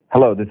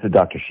Hello, this is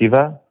Dr.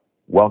 Shiva.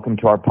 Welcome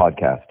to our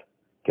podcast,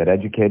 Get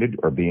Educated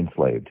or Be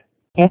Enslaved.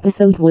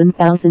 Episode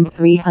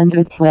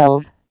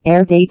 1312,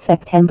 air date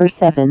September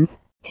 7th,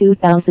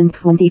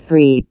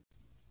 2023.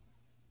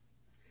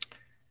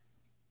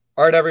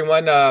 All right,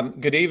 everyone.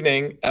 Good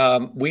evening.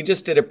 We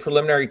just did a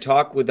preliminary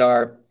talk with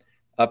our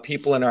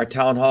people in our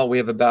town hall. We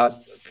have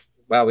about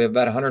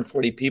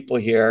 140 people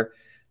here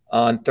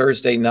on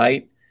Thursday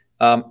night.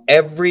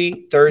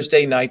 Every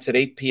Thursday nights at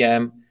 8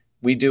 p.m.,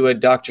 we do a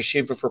Dr.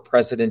 Shiva for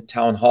President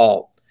town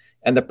hall.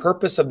 And the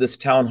purpose of this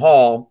town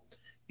hall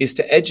is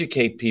to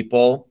educate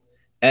people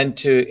and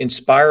to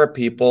inspire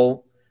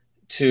people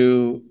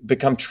to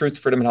become truth,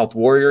 freedom, and health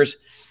warriors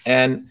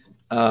and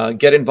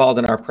get involved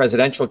in our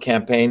presidential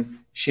campaign,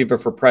 Shiva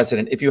for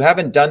President. If you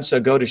haven't done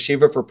so, go to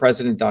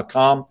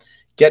shivaforpresident.com.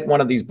 Get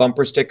one of these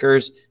bumper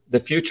stickers. The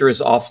future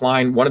is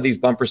offline. One of these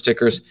bumper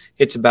stickers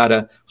hits about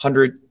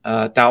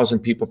 100,000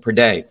 people per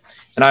day.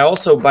 And I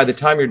also, by the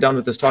time you're done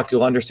with this talk,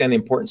 you'll understand the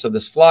importance of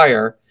this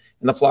flyer.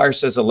 And the flyer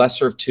says the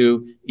lesser of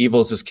two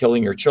evils is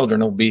killing your children.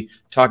 We'll be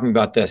talking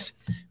about this.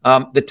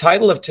 The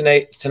title of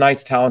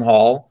tonight's town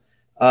hall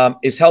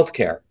is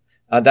healthcare.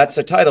 That's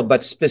the title.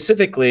 But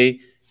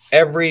specifically,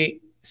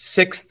 every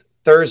sixth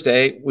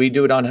Thursday, we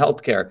do it on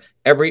healthcare.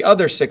 Every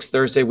other sixth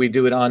Thursday, we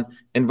do it on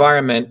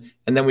environment.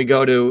 And then we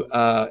go to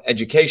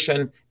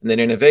education, and then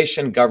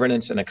innovation,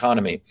 governance, and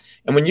economy.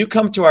 And when you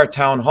come to our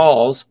town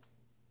halls,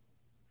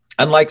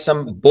 unlike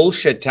some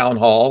bullshit town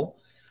hall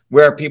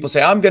where people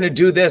say, I'm going to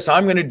do this,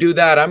 I'm going to do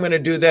that, I'm going to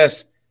do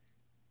this,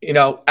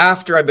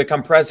 after I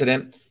become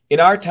president, in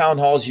our town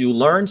halls, you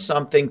learn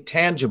something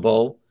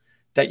tangible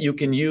that you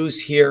can use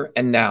here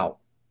and now.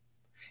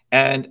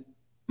 And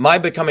my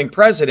becoming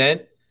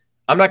president,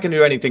 I'm not going to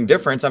do anything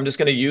different. I'm just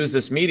going to use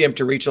this medium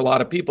to reach a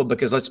lot of people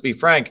because, let's be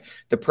frank,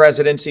 the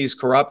presidency is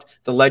corrupt,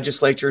 the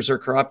legislatures are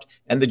corrupt,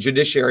 and the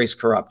judiciary is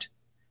corrupt.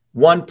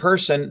 One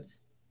person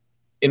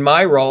in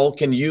my role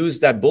can use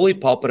that bully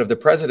pulpit of the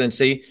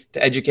presidency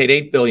to educate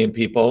 8 billion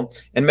people.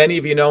 And many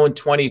of you know in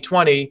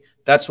 2020,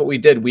 that's what we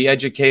did. We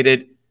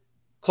educated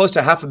close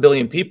to 500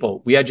 million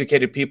people. We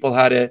educated people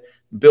how to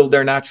build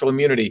their natural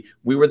immunity.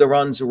 We were the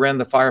ones who ran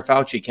the Fire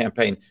Fauci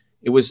campaign.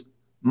 It was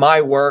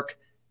my work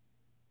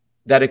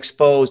that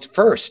exposed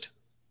first,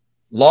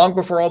 long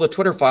before all the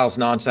Twitter files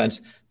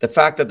nonsense, the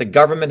fact that the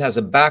government has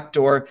a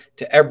backdoor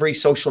to every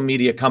social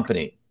media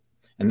company.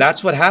 And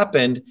that's what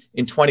happened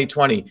in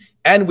 2020.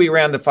 And we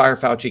ran the Fire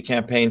Fauci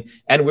campaign,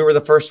 and we were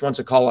the first ones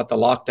to call out the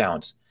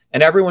lockdowns.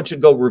 And everyone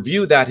should go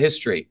review that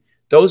history.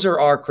 Those are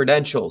our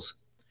credentials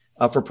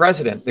for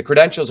president. The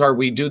credentials are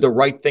we do the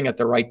right thing at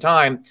the right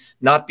time,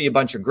 not be a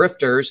bunch of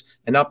grifters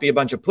and not be a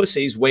bunch of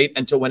pussies, wait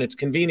until when it's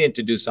convenient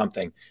to do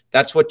something.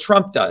 That's what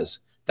Trump does.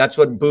 That's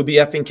what Booby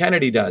effing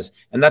Kennedy does.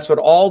 And that's what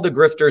all the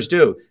grifters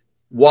do.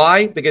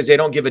 Why? Because they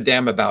don't give a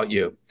damn about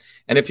you.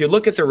 And if you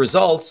look at the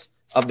results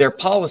of their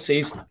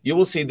policies, you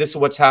will see this is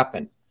what's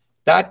happened.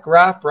 That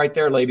graph right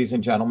there, ladies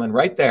and gentlemen,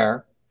 right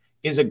there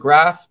is a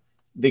graph.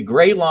 The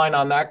gray line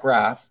on that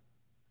graph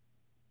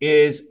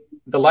is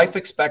the life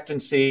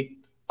expectancy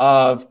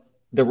of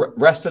the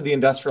rest of the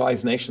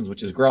industrialized nations,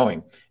 which is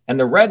growing. And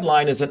the red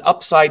line is an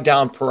upside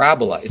down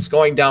parabola. It's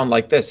going down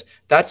like this.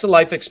 That's the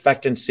life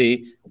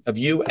expectancy of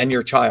you and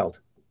your child.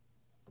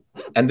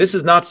 And this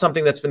is not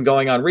something that's been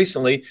going on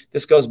recently.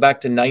 This goes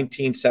back to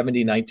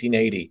 1970,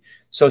 1980.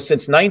 So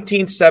since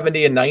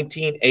 1970 and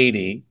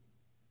 1980,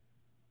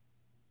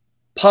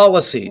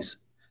 policies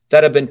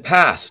that have been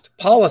passed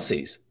by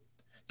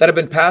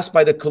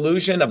the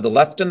collusion of the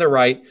left and the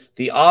right,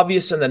 the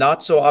obvious and the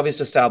not so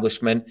obvious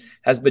establishment,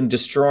 has been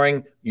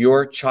destroying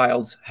your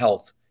child's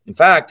health. In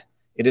fact,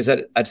 it is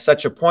at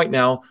such a point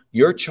now,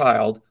 your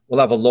child will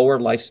have a lower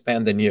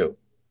lifespan than you.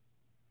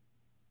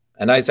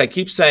 And as I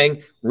keep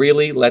saying,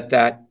 really let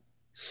that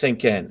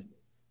sink in.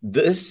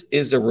 This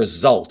is a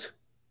result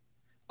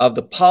of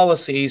the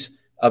policies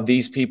of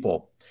these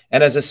people.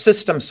 And as a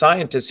system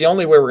scientist, the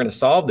only way we're going to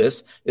solve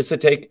this is to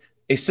take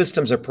a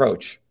systems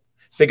approach,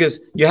 because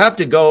you have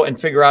to go and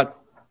figure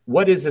out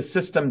what is a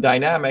system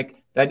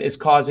dynamic that is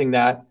causing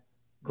that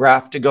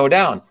graph to go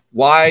down.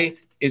 Why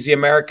is the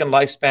American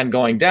lifespan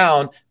going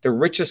down? The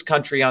richest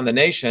country on the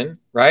nation,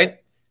 right?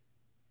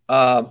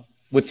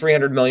 With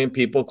 300 million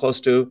people, close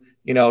to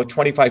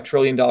 $25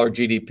 trillion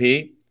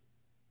GDP.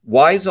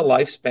 Why is the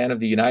lifespan of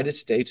the United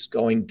States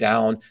going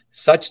down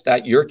such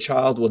that your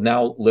child will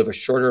now live a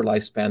shorter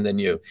lifespan than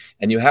you?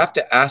 And you have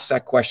to ask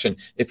that question.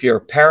 If you're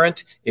a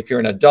parent, if you're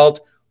an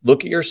adult,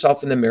 look at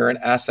yourself in the mirror and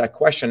ask that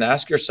question.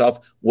 Ask yourself,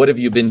 what have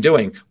you been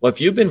doing? Well, if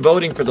you've been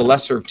voting for the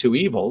lesser of two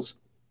evils,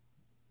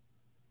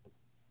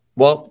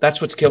 well,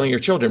 that's what's killing your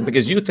children,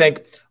 because you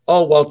think,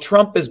 oh, well,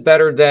 Trump is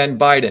better than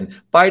Biden.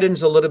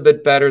 Biden's a little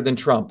bit better than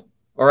Trump,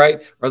 all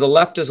right? Or the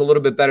left is a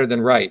little bit better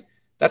than right.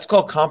 That's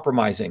called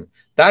compromising.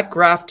 That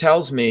graph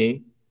tells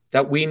me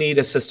that we need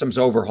a systems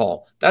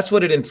overhaul. That's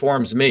what it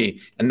informs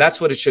me, and that's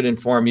what it should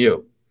inform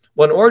you.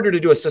 Well, in order to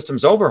do a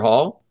systems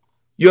overhaul,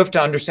 you have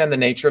to understand the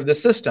nature of the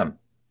system.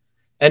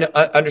 And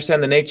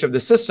understand the nature of the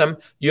system,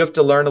 you have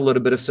to learn a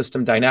little bit of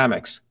system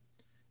dynamics.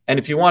 And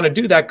if you want to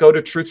do that, go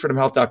to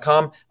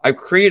truthfreedomhealth.com. I've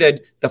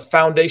created the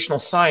foundational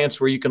science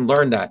where you can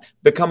learn that.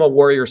 Become a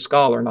warrior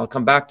scholar, and I'll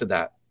come back to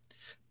that.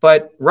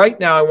 But right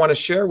now, I want to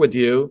share with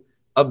you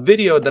a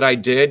video that I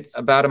did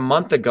about a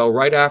month ago,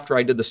 right after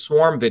I did the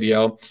swarm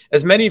video.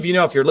 As many of you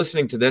know, if you're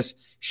listening to this,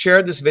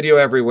 share this video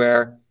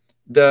everywhere.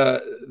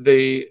 The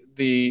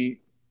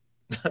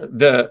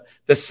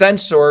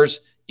censors,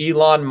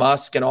 Elon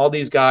Musk and all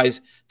these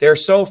guys, they're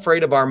so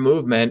afraid of our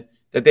movement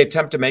that they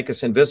attempt to make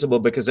us invisible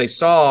because they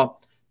saw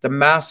the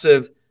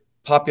massive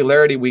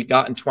popularity we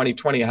got in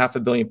 2020,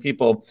 500 million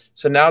people.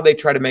 So now they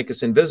try to make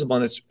us invisible,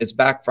 and it's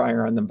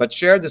backfiring on them. But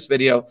share this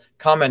video,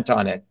 comment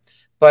on it.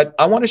 But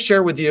I want to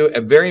share with you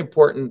a very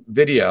important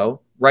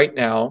video right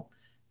now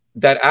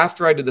that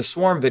after I did the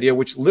swarm video,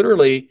 which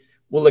literally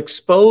will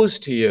expose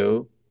to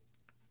you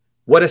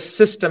what a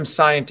system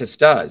scientist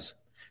does.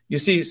 You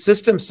see,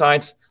 system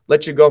science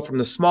lets you go from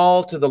the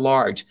small to the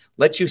large,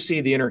 lets you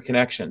see the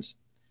interconnections.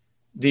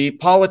 The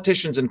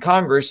politicians in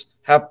Congress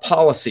have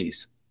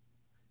policies,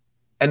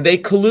 and they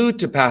collude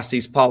to pass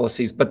these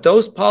policies, but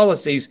those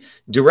policies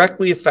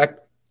directly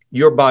affect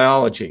your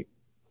biology,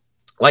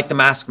 like the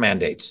mask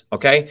mandates,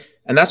 okay?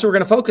 And that's what we're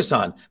going to focus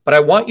on. But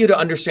I want you to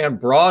understand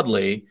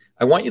broadly,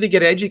 I want you to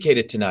get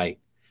educated tonight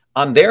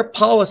on their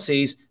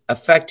policies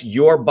affect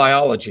your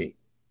biology.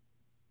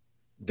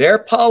 Their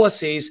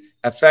policies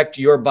affect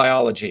your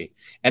biology.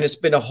 And it's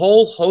been a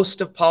whole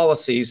host of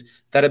policies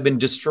that have been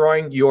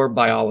destroying your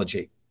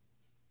biology.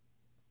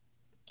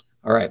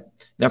 All right.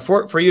 Now,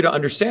 for you to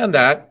understand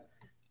that,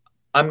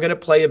 I'm going to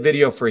play a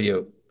video for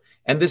you.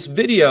 And this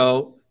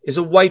video is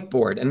a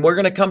whiteboard. And we're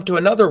going to come to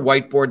another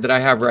whiteboard that I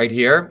have right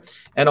here.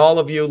 And all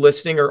of you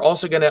listening are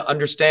also going to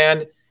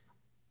understand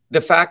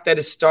the fact that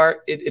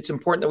it's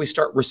important that we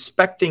start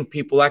respecting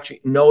people who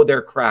actually know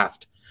their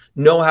craft,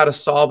 know how to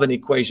solve an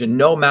equation,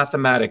 know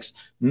mathematics,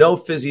 know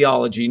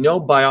physiology, know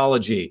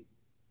biology.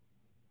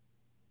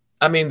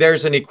 I mean,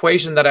 there's an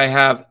equation that I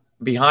have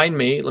behind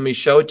me. Let me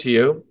show it to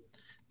you,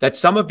 that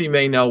some of you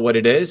may know what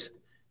it is,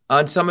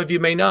 and some of you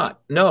may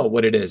not know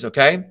what it is,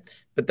 okay?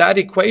 But that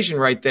equation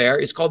right there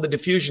is called the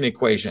diffusion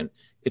equation.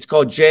 It's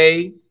called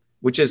J,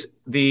 which is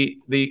the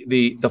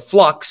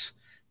flux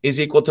is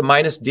equal to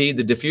minus D,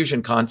 the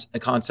diffusion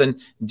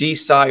constant, d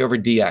psi over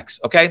dx,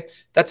 okay?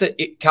 That's a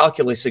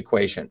calculus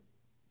equation.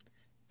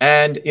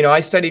 And, you know,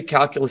 I studied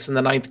calculus in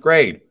the 9th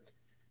grade.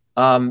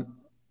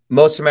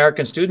 Most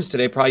American students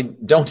today probably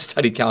don't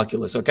study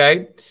calculus,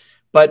 okay?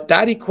 But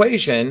that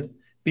equation,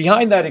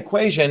 behind that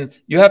equation,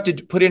 you have to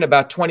put in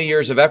about 20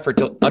 years of effort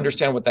to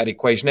understand what that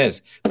equation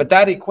is. But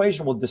that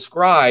equation will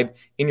describe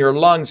in your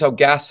lungs how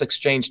gas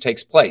exchange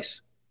takes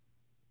place.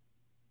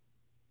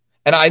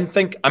 And I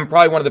think I'm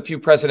probably one of the few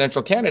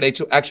presidential candidates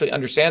who actually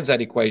understands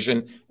that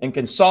equation and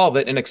can solve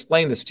it and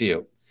explain this to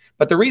you.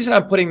 But the reason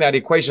I'm putting that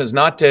equation is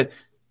not to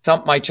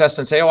thump my chest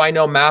and say, oh, I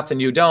know math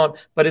and you don't,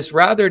 but it's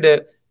rather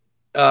to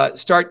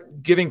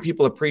start giving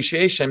people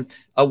appreciation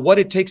of what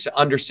it takes to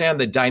understand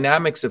the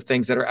dynamics of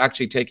things that are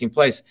actually taking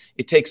place.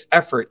 It takes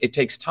effort. It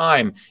takes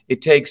time.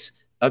 It takes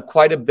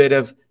quite a bit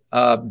of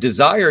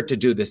desire to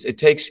do this. It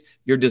takes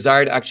your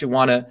desire to actually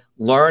want to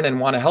learn and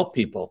want to help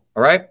people.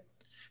 All right.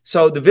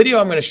 So the video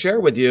I'm going to share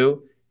with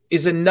you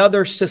is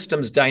another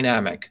systems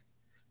dynamic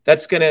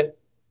that's going to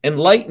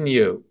enlighten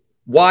you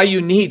why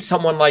you need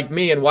someone like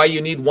me and why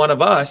you need one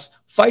of us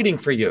fighting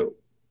for you.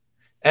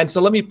 And so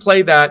let me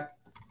play that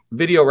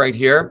video right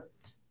here.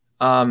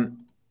 Let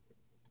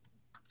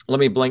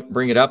me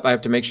bring it up. I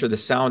have to make sure the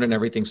sound and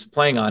everything's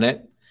playing on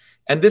it.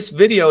 And this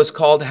video is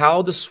called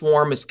How the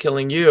Swarm is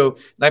Killing You.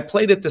 And I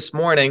played it this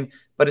morning,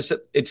 but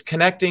it's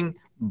connecting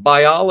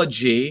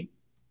biology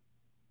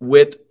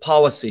with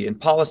policy and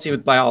policy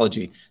with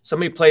biology. So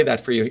let me play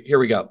that for you. Here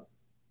we go.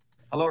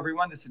 Hello,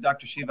 everyone. This is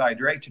Dr. Shiva.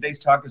 Today's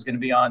talk is going to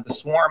be on the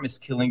swarm is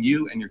killing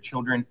you and your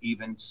children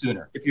even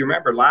sooner. If you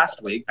remember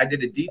last week, I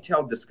did a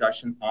detailed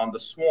discussion on the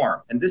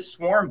swarm. And this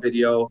swarm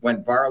video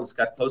went viral. It's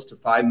got close to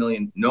 5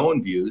 million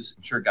known views.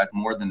 I'm sure it got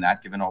more than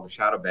that, given all the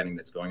shadow banning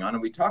that's going on.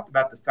 And we talked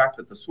about the fact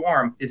that the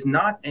swarm is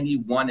not any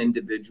one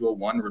individual,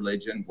 one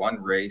religion,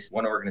 one race,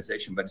 one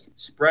organization, but it's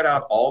spread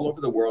out all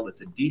over the world. It's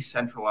a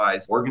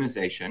decentralized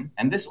organization.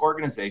 And this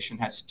organization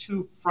has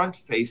two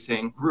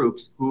front-facing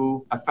groups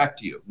who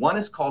affect you. One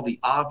is called the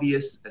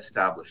obvious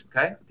establishment,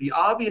 okay? The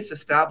obvious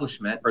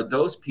establishment are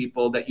those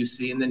people that you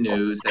see in the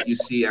news, that you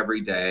see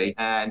every day,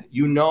 and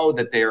you know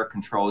that they are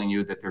controlling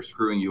you, that they're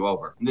screwing you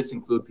over. And this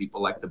include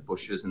people like the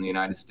Bushes in the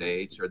United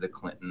States or the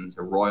Clintons,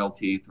 the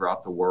royalty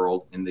throughout the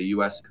world, in the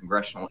U.S.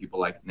 congressional people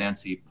like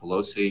Nancy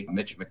Pelosi,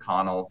 Mitch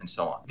McConnell, and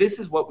so on. This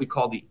is what we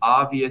call the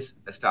obvious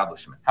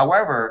establishment.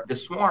 However, the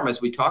swarm,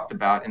 as we talked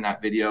about in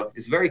that video,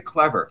 is very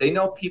clever. They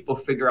know people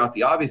figure out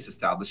the obvious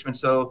establishment,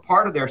 so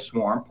part of their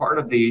swarm, part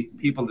of the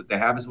people that they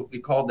have is we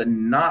call the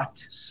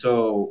not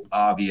so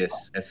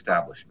obvious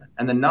establishment.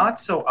 And the not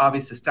so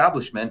obvious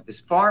establishment is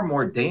far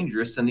more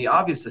dangerous than the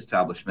obvious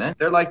establishment.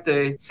 They're like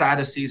the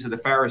Sadducees or the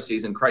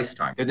Pharisees in Christ's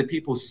time. They're the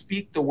people who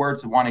speak the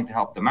words of wanting to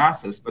help the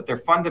masses, but they're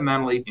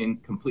fundamentally in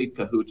complete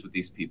cahoots with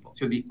these people.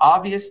 So the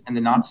obvious and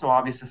the not so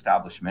obvious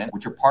establishment,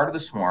 which are part of the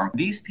swarm,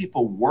 these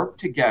people work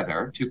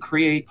together to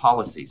create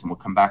policies, and we'll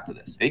come back to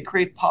this. They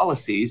create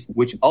policies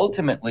which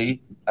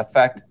ultimately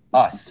affect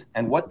us.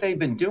 And what they've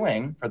been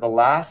doing for the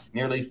last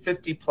nearly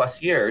 50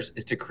 plus years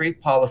is to create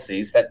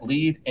policies that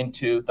lead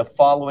into the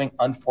following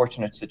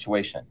unfortunate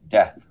situation: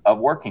 death of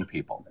working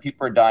people.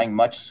 People are dying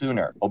much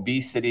sooner,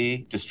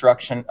 obesity,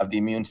 destruction of the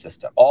immune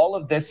system. All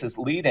of this is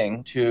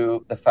leading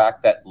to the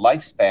fact that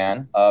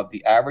lifespan of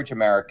the average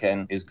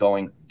American is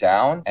going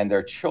down and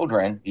their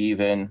children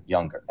even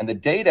younger. And the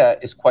data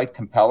is quite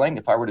compelling.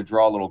 If I were to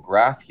draw a little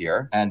graph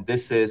here, and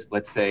this is,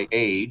 let's say,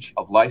 age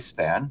of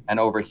lifespan, and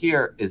over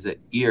here is it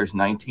years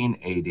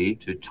 1980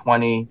 to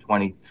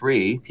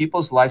 2023,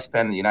 people's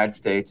lifespan in the United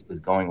States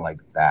is going like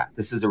that.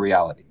 This is a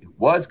reality.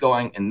 Was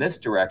going in this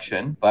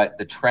direction, but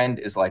the trend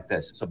is like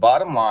this. So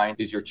bottom line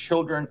is your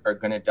children are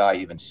going to die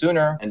even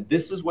sooner. And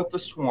this is what the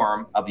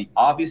swarm of the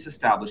obvious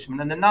establishment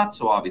and the not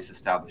so obvious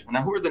establishment.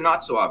 Now, who are the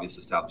not so obvious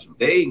establishment?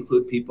 They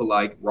include people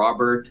like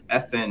Robert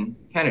F.N.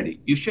 Kennedy.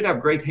 You should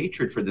have great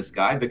hatred for this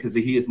guy because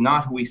he is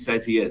not who he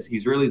says he is.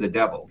 He's really the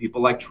devil.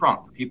 People like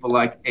Trump, people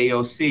like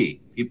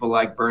AOC, people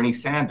like Bernie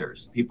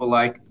Sanders, people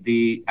like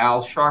the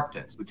Al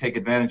Sharptons who take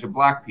advantage of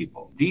black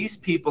people. These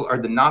people are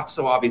the not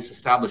so obvious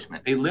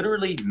establishment. They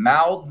literally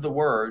mouth the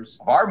words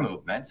of our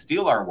movement,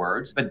 steal our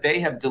words, but they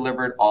have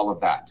delivered all of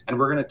that. And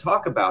we're going to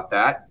talk about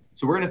that.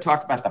 So we're going to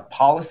talk about the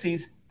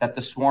policies that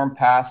the swarm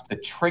passed, the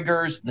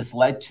triggers this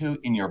led to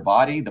in your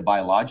body, the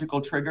biological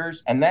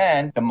triggers, and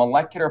then the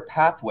molecular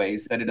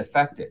pathways that it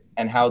affected,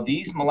 and how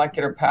these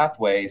molecular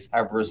pathways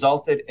have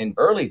resulted in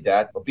early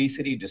death,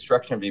 obesity,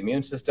 destruction of the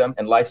immune system,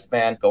 and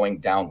lifespan going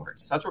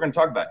downwards. So that's what we're going to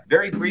talk about.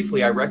 Very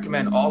briefly, I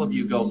recommend all of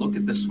you go look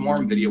at the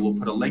swarm video. We'll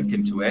put a link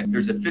into it.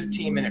 There's a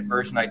 15-minute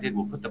version I did.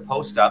 We'll put the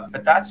post up.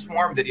 But that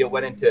swarm video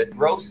went into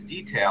gross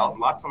detail,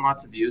 lots and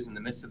lots of views in the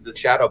midst of this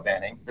shadow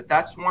banning. But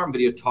that swarm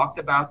video talked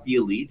about the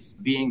elites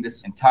being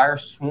this entire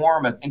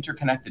swarm of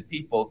interconnected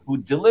people who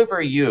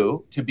deliver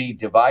you to be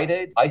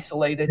divided,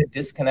 isolated,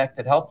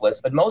 disconnected,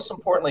 helpless. But most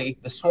importantly,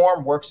 the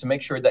swarm works to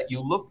make sure that you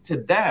look to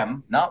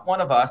them, not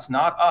one of us,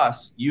 not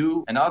us,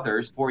 you and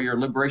others, for your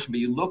liberation, but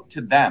you look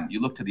to them.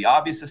 You look to the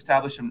obvious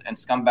establishment and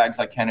scumbags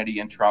like Kennedy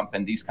and Trump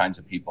and these kinds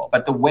of people.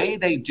 But the way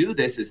they do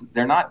this is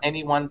they're not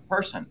any one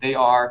person. They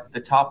are the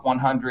top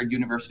 100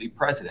 university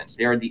presidents.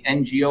 They are the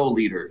NGO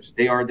leaders.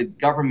 They are the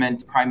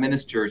government prime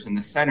ministers and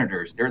the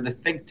senators. They're the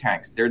think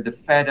tanks. They're the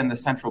Fed and the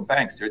central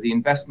banks. They're the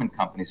investment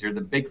companies. They're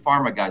the big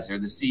pharma guys. They're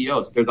the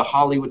CEOs. They're the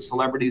Hollywood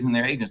celebrities and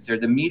their agents. They're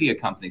the media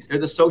companies. They're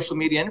the social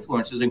media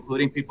influencers,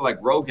 including people like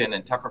Rogan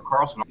and Tucker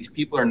Carlson. These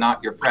people are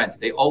not your friends.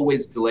 They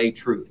always delay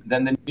truth.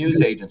 Then the news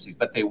agencies,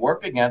 but they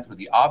work again through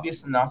the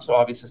obvious and not so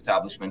obvious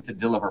establishment to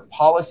deliver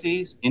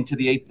policies into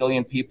the 8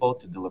 billion people,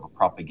 to deliver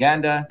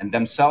propaganda and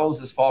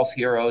themselves as false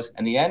heroes.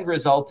 And the end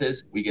result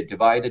is we get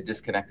divided,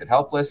 disconnected,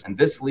 helpless. And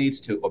this leads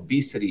to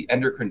obesity,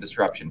 endocrine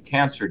disruption,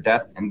 cancer,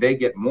 death, and they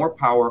get more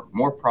power,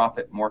 more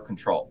profit, more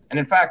control. And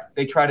in fact,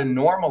 they try to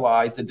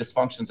normalize the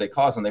dysfunctions they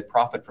cause and they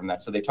profit from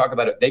that. So they talk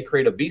about it, they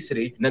create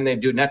obesity, and then they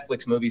do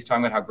Netflix movies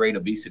talking about how great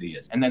obesity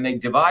is. And then they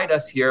divide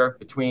us here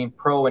between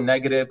pro and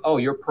negative. Oh,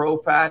 you're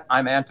pro-fat,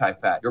 I'm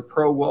anti-fat. You're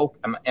pro-woke,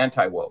 I'm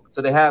anti-woke.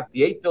 So they have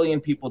the 8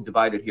 billion people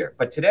divided here.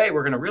 But today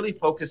we're going to really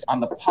focus on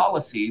the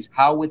policies,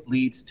 how it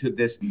leads to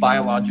this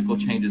biological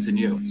changes in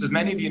you. So as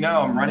many of you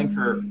know, I'm running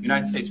for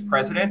United States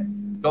president.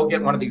 Go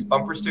get one of these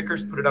bumper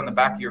stickers, put it on the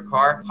back of your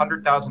car,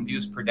 100,000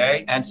 views per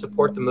day, and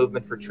support the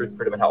movement for truth,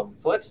 freedom, and health.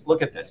 So let's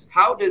look at this.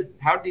 How do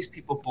these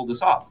people pull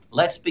this off?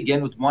 Let's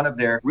begin with one of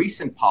their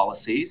recent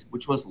policies,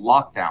 which was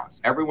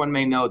lockdowns. Everyone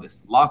may know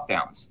this,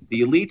 lockdowns.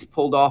 The elites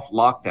pulled off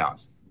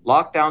lockdowns.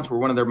 Lockdowns were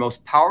one of their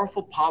most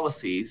powerful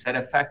policies that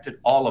affected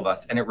all of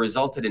us, and it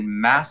resulted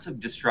in massive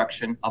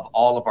destruction of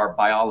all of our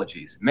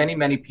biologies. Many,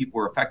 many people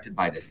were affected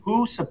by this.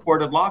 Who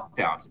supported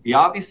lockdowns? The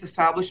obvious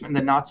establishment and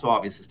the not so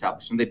obvious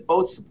establishment. They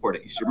both support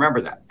it. You should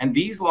remember that. And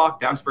these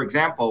lockdowns, for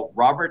example,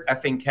 Robert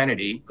F.N.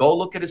 Kennedy, go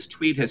look at his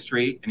tweet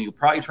history, and he'll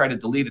probably try to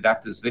delete it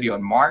after this video.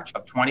 In March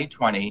of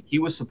 2020, he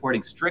was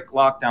supporting strict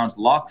lockdowns,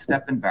 lock,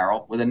 step, and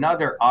barrel with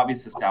another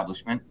obvious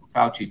establishment,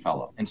 Fauci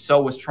fellow. And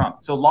so was Trump.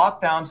 So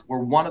lockdowns were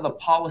one of the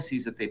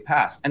policies that they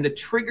passed. And the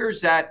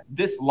triggers that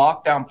this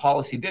lockdown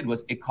policy did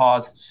was it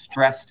caused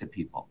stress to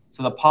people.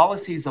 So the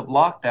policies of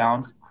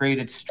lockdowns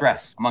created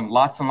stress among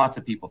lots and lots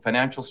of people,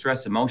 financial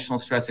stress, emotional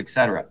stress,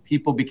 etc.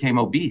 People became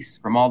obese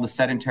from all the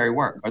sedentary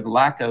work or the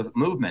lack of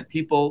movement.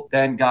 People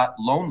then got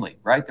lonely,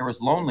 right? There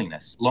was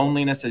loneliness.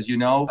 Loneliness, as you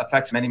know,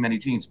 affects many, many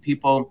genes.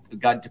 People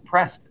got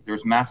depressed. There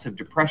was massive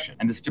depression.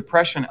 And this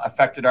depression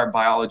affected our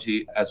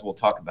biology, as we'll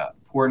talk about.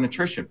 poor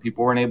nutrition.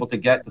 People weren't able to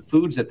get the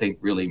foods that they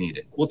really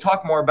needed. We'll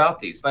talk more about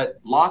these,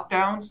 but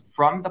lockdowns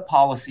from the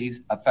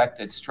policies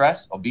affected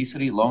stress,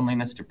 obesity,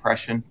 loneliness,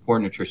 depression, poor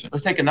nutrition.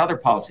 Let's take another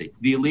policy.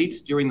 The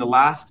elites during the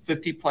last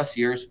 50 plus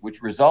years,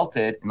 which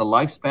resulted in the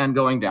lifespan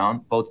going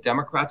down, both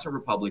Democrats and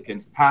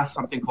Republicans passed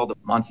something called the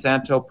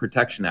Monsanto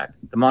Protection Act.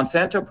 The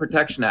Monsanto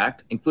Protection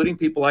Act, including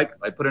people like,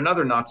 I put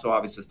another not so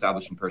obvious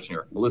establishment person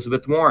here,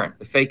 Elizabeth Warren,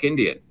 the fake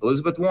Indian.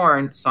 Elizabeth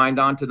Warren signed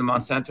on to the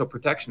Monsanto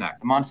Protection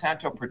Act. The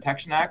Monsanto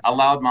Protection Act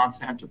allowed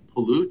Monsanto to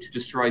pollute,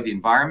 destroy the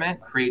environment,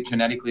 create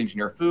genetically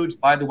engineered foods.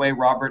 By the way,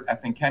 Robert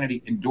F.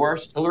 Kennedy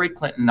endorsed Hillary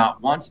Clinton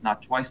not once,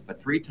 not twice,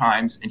 but 3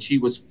 times, and she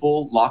was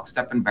full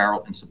lockstep and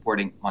barrel in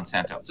supporting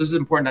Monsanto. So this is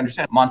important to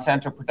understand.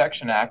 Monsanto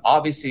Protection Act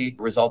obviously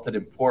resulted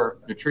in poor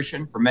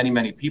nutrition for many,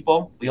 many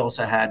people. We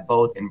also had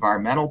both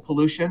environmental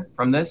pollution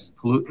from this,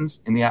 pollutants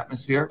in the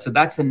atmosphere. So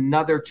that's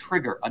another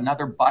trigger,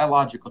 another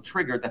biological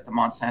trigger that the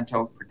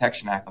Monsanto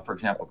Protection Act, for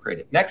example,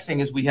 created. Next thing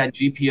is we had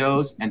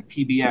GPOs and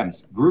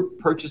PBMs, group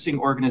purchasing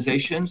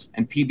organizations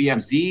and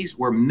PBMs. These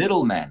were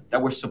middlemen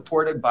that were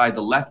supported by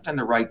the left and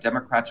the right,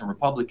 Democrats and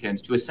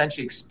Republicans, to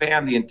essentially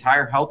expand the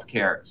entire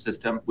healthcare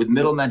system with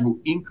middlemen who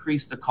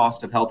increased the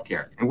cost of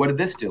healthcare. And what did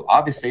this do?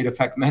 Obviously, it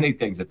affected many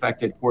things. It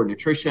affected poor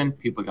nutrition.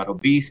 People got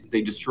obese.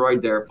 They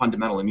destroyed their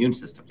fundamental immune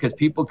system because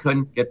people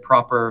couldn't get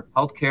proper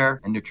healthcare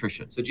and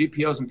nutrition. So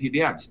GPOs and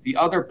PBMs. The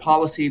other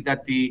policy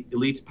that the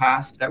elites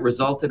passed that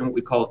resulted in what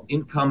we call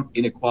income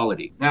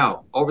inequality.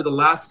 Now, over the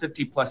last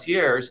 50 plus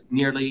years,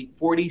 nearly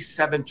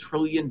 $47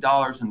 trillion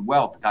in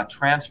wealth got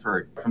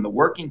transferred from the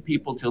working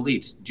people to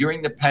elites.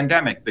 During the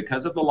pandemic,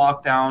 because of the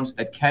lockdowns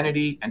that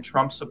Kennedy and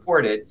Trump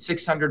supported,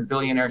 600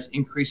 billionaires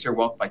increased their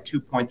wealth by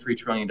 $2.3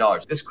 trillion.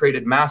 This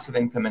created massive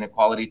income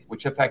inequality,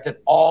 which affected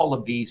all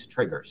of these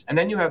triggers. And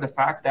then you have the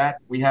fact that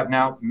we have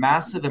now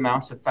massive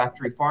amounts of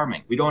factory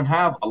farming. We don't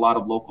have a lot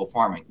of local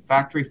farming.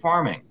 Factory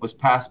farming was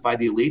passed by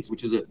the elites,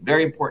 which is a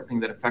very important thing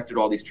that affected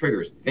all these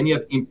triggers. Then you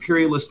have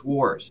imperialist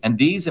wars. And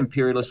these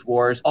imperialist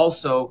wars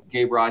also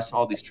gave rise to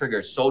all these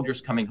triggers.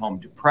 Soldiers coming home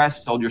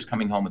depressed, soldiers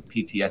coming home with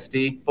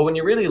PTSD. But when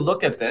you really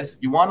look at this,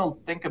 you want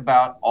to think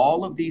about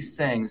all of these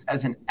things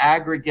as an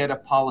aggregate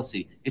of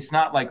policy. It's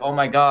not like, oh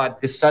my God,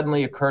 this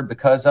suddenly occurred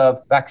because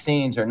of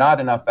vaccines or not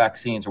enough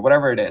vaccines or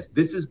whatever it is.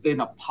 This has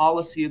been a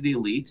policy of the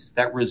elites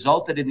that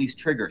resulted in these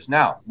triggers.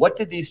 Now, what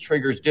did these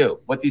triggers do?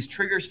 What these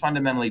triggers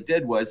fundamentally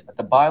did was at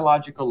the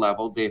biological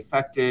level, they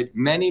affected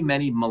many,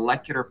 many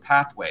molecular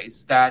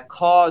pathways that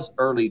cause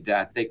early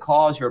death. They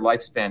cause your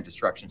lifespan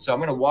destruction. So I'm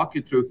going to walk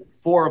you through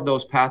 4 of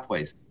those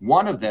pathways.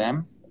 One of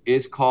them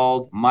is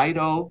called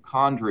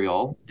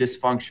mitochondrial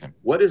dysfunction.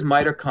 What is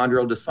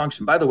mitochondrial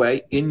dysfunction? By the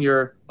way, in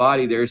your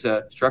body, there's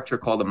a structure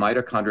called the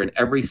mitochondria, and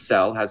every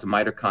cell has a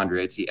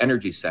mitochondria. It's the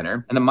energy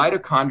center. And the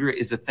mitochondria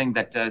is a thing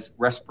that does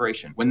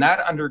respiration. When that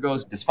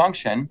undergoes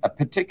dysfunction, a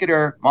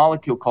particular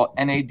molecule called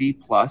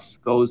NAD plus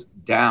goes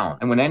down.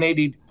 And when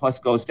NAD plus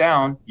goes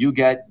down, you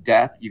get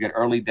death, you get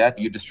early death,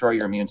 you destroy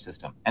your immune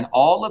system. And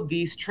all of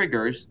these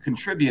triggers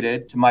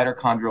contributed to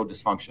mitochondrial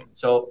dysfunction.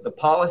 So the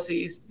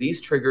policies,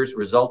 these triggers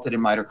resulted in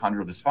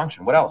mitochondrial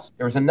dysfunction. What else?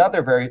 There was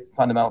another very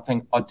fundamental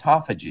thing,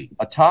 autophagy.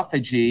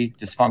 Autophagy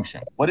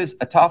dysfunction. What is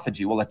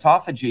autophagy? Well,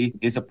 autophagy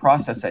is a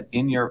process that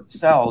in your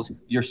cells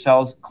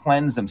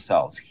cleanse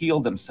themselves, heal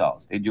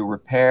themselves. They do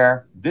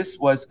repair. This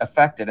was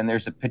affected, and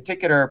there's a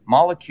particular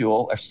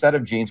molecule, a set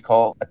of genes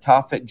called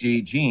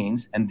autophagy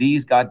genes, and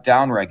these got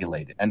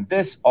downregulated. And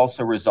this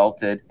also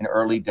resulted in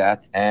early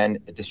death and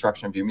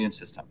destruction of your immune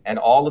system. And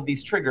all of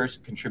these triggers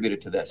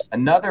contributed to this.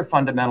 Another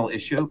fundamental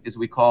issue is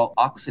we call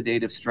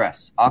oxidative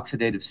stress.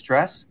 Oxidative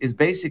stress is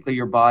basically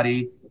your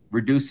body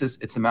reduces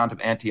its amount of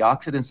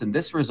antioxidants, and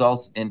this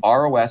results in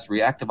ROS,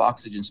 reactive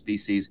oxygen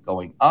species,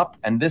 going up,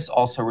 and this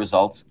also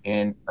results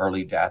in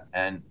early death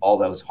and all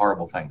those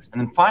horrible things.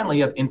 And then finally,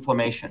 you have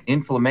inflammation.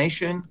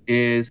 Inflammation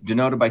is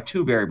denoted by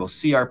 2 variables,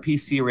 CRP,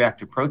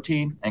 C-reactive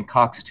protein, and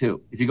COX-2.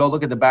 If you go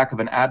look at the back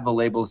of an Advil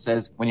label, it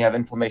says, when you have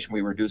inflammation,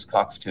 we reduce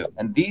COX-2.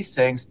 And these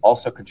things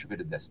also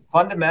contributed to this.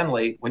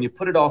 Fundamentally, when you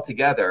put it all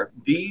together,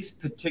 these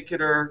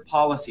particular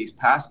policies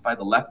passed by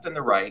the left and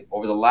the right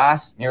over the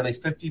last nearly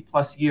 50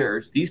 plus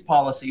years, these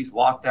policies,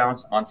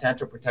 lockdowns,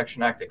 Monsanto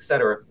Protection Act,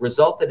 etc.,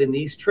 resulted in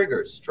these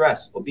triggers: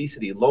 stress,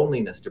 obesity,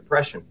 loneliness,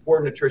 depression,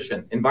 poor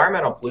nutrition,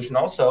 environmental pollution.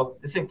 Also,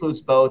 this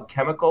includes both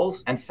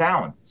chemicals and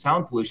sound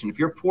pollution. If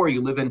you're poor, you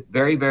live in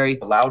very, very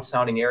loud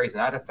sounding areas,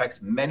 and that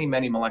affects many,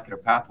 many molecular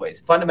pathways.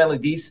 Fundamentally,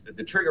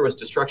 the trigger was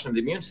destruction of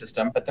the immune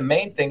system, but the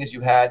main thing is you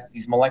had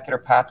these molecular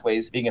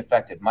pathways being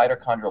affected: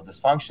 mitochondrial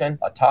dysfunction,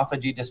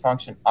 autophagy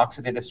dysfunction,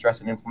 oxidative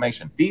stress, and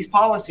inflammation. These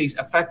policies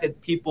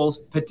affected people's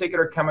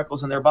particular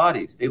chemicals in their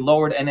bodies. They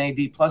lowered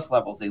NAD plus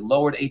levels. They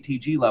lowered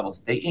ATG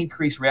levels. They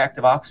increased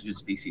reactive oxygen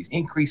species,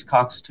 increased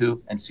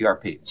COX-2 and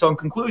CRP. So in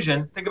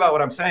conclusion, think about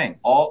what I'm saying.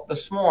 All the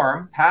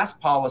swarm passed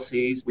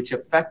policies which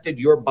affected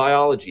your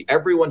biology,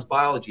 everyone's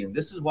biology. And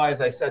this is why,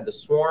 as I said, the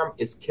swarm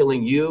is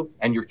killing you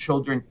and your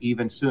children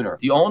even sooner.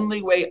 The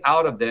only way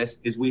out of this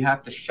is we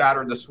have to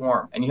shatter the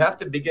swarm. And you have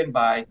to begin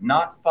by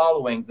not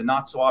following the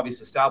not so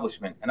obvious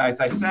establishment. And as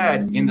I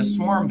said in the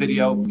swarm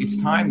video,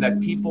 it's time that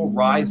people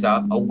rise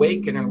up,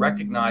 awaken, and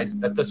recognize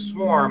that the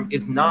swarm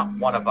is not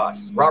one of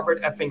us.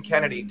 Robert effing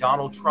Kennedy,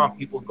 Donald Trump,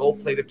 people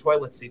gold-plated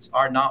toilet seats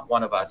are not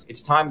one of us.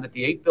 It's time that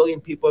the 8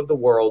 billion people of the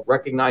world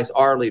recognize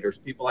our leaders,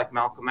 people like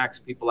Malcolm X,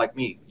 people like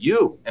me,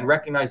 you, and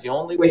recognize the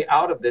only way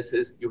out of this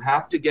is you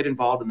have to get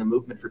involved in the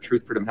movement for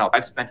truth, freedom, health.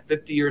 I've spent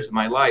 50 years of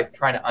my life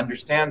trying to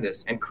understand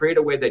this and create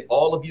a way that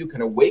all of you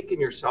can awaken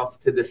yourself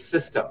to this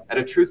system. At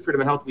a Truth,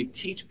 Freedom, and Health, we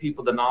teach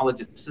people the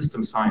knowledge of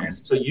system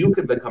science so you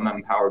can become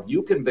empowered.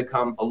 You can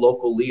become a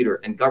local leader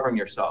and govern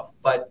yourself.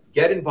 But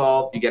get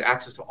involved, you get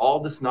access to all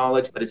this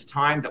knowledge, but it's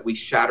time that we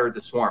shatter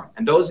the swarm.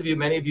 And those of you,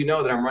 many of you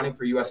know that I'm running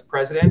for US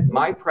president.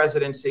 My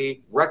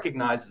presidency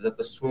recognizes that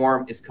the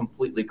swarm is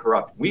completely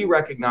corrupt. We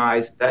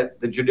recognize that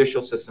the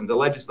judicial system, the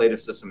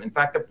legislative system, in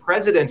fact, the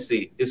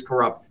presidency is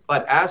corrupt.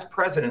 But as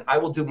president, I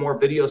will do more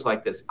videos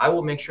like this. I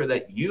will make sure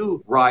that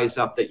you rise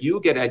up, that you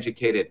get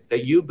educated,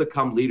 that you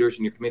become leaders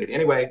in your community.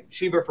 Anyway,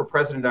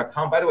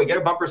 SHIVA4president.com. By the way, get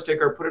a bumper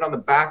sticker, put it on the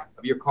back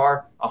of your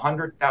car.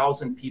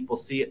 100,000 people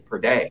see it per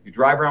day. You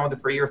drive around with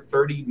it for a year,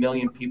 30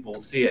 million people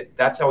will see it.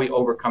 That's how we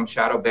overcome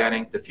shadow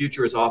banning. The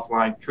future is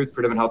offline.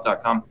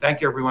 TruthFreedomAndHealth.com. Thank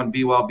you, everyone.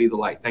 Be well, be the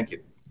light. Thank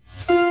you.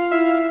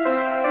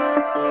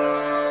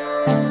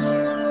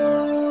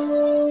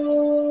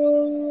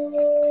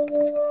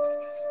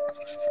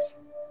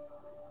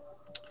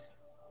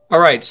 All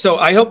right, so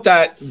I hope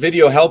that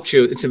video helped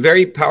you. It's a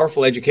very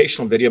powerful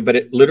educational video, but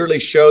it literally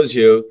shows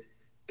you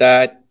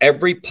that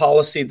every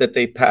policy that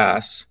they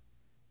pass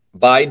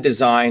by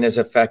design has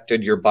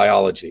affected your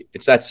biology.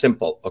 It's that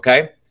simple,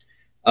 okay?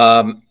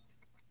 And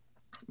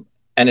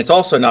it's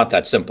also not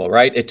that simple,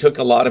 right? It took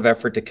a lot of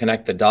effort to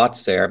connect the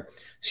dots there.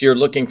 So you're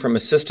looking from a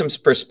systems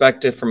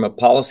perspective, from a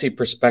policy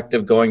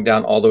perspective, going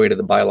down all the way to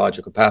the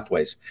biological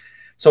pathways.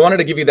 So I wanted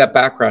to give you that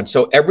background.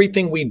 So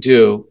everything we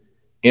do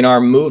in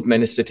our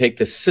movement is to take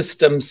the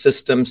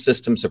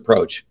systems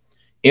approach,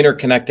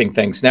 interconnecting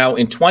things. Now,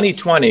 in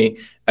 2020,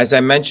 as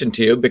I mentioned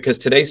to you, because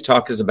today's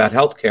talk is about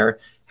healthcare,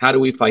 how do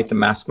we fight the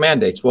mask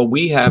mandates? Well,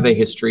 we have a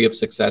history of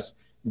success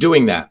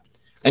doing that.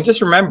 And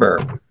just remember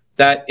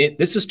that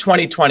this is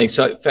 2020.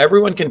 So if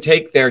everyone can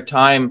take their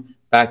time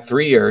back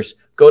 3 years,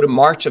 go to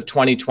March of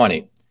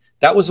 2020.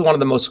 That was one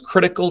of the most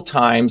critical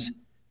times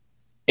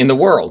in the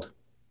world.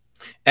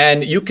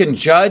 And you can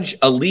judge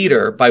a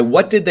leader by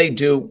what did they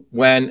do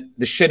when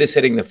the shit is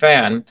hitting the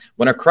fan,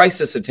 when a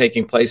crisis is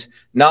taking place,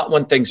 not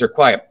when things are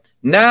quiet.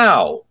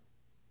 Now,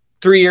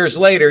 3 years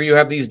later, you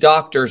have these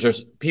doctors or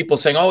people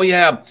saying, oh,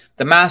 yeah,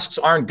 the masks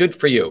aren't good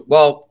for you.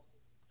 Well,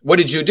 what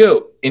did you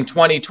do? In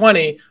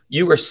 2020,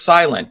 you were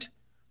silent.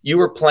 You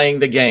were playing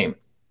the game.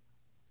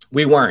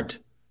 We weren't.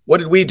 What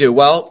did we do?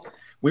 Well,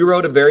 we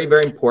wrote a very,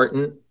 very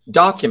important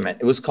document.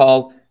 It was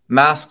called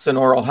Masks and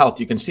Oral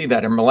Health. You can see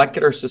that in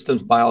Molecular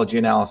Systems Biology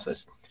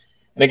Analysis.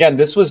 And again,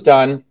 this was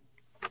done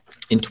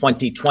in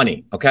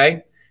 2020,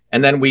 okay?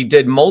 And then we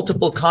did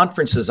multiple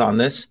conferences on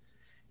this.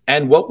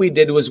 And what we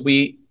did was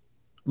we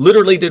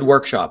literally did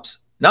workshops.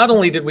 Not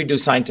only did we do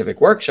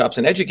scientific workshops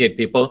and educate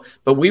people,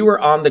 but we were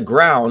on the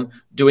ground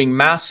doing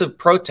massive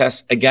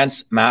protests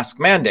against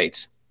mask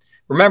mandates.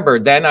 Remember,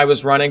 then I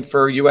was running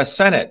for US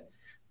Senate.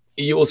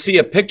 You will see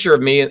a picture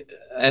of me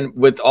and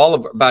with all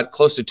of about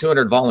close to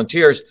 200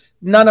 volunteers.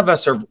 None of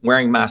us are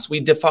wearing masks. We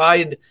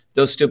defied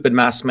those stupid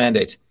mask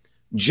mandates.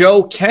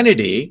 Joe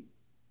Kennedy,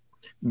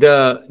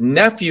 the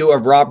nephew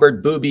of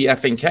Robert Booby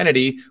effing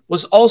Kennedy,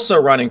 was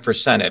also running for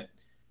Senate.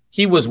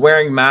 He was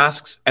wearing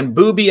masks, and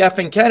Booby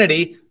effing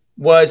Kennedy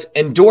was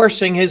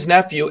endorsing his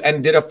nephew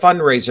and did a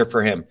fundraiser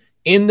for him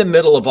in the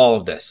middle of all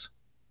of this.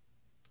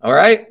 All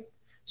right?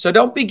 So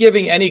don't be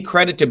giving any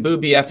credit to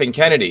Booby effing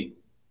Kennedy.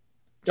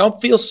 Don't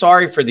feel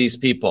sorry for these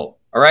people.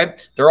 All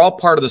right. They're all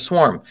part of the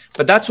swarm.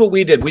 But that's what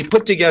we did. We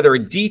put together a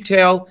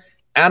detailed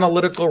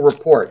analytical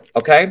report.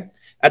 OK,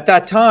 at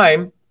that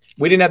time,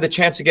 we didn't have the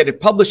chance to get it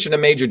published in a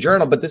major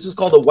journal, but this is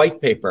called a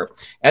white paper.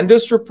 And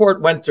this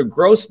report went through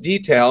gross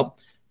detail,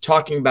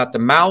 talking about the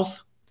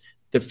mouth,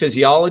 the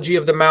physiology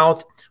of the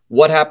mouth,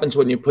 what happens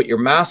when you put your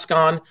mask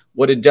on,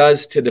 what it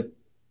does to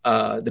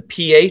the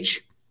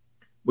pH,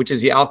 which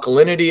is the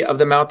alkalinity of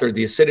the mouth or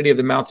the acidity of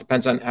the mouth,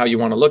 depends on how you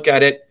want to look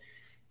at it,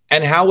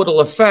 and how it'll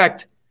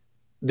affect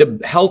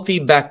the healthy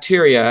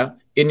bacteria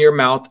in your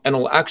mouth, and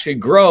it'll actually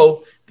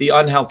grow the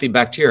unhealthy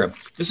bacteria.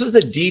 This was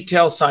a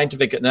detailed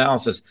scientific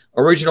analysis,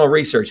 original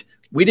research.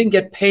 We didn't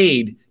get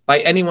paid by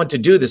anyone to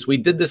do this. We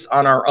did this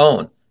on our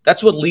own.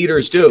 That's what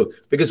leaders do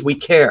because we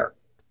care.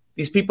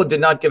 These people did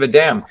not give a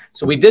damn.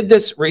 So we did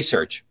this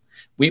research.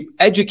 We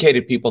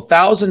educated people,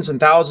 thousands and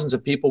thousands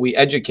of people we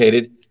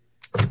educated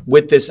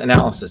with this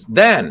analysis.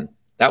 Then,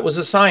 that was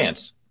the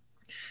science.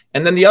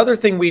 And then the other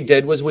thing we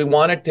did was we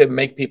wanted to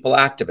make people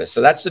activists.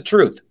 So that's the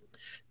truth.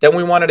 Then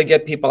we wanted to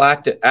get people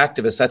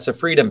activists. That's a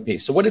freedom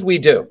piece. So what did we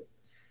do?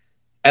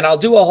 And I'll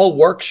do a whole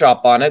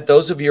workshop on it.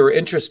 Those of you who are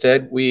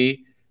interested,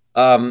 we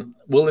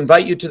will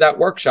invite you to that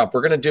workshop.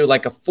 We're going to do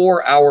like a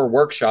 4-hour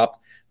workshop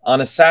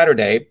on a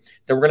Saturday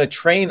that we're going to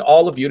train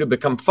all of you to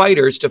become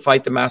fighters to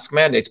fight the mask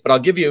mandates. But I'll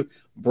give you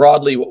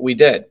broadly what we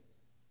did.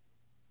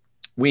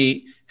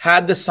 We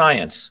had the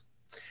science.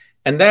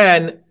 And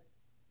then,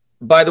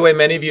 by the way,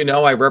 many of you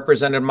know I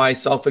represented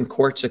myself in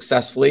court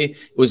successfully.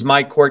 It was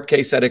my court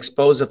case that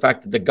exposed the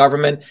fact that the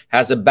government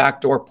has a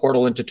backdoor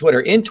portal into Twitter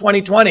in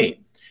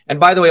 2020. And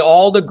by the way,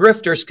 all the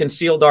grifters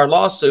concealed our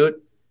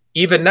lawsuit,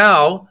 even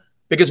now,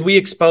 because we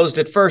exposed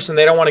it first, and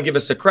they don't want to give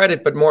us the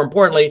credit. But more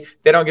importantly,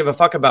 they don't give a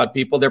fuck about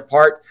people. They're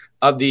part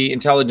of the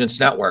intelligence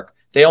network.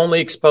 They only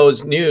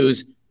expose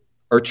news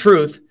or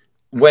truth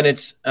when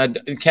it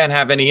can't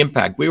have any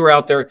impact. We were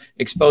out there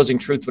exposing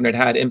truth when it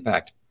had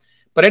impact.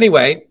 But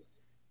anyway,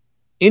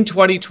 in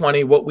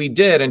 2020, what we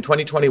did, in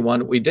 2021,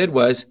 what we did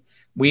was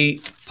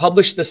we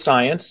published the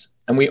science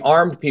and we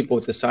armed people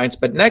with the science.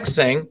 But next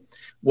thing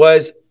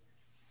was,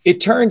 it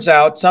turns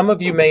out, some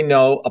of you may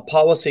know a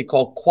policy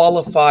called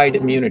qualified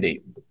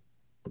immunity.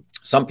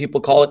 Some people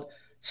call it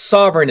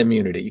sovereign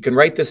immunity. You can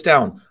write this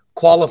down,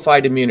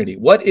 qualified immunity.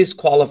 What is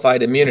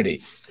qualified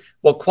immunity?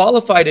 Well,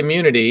 qualified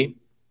immunity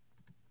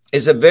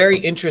is a very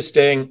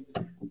interesting,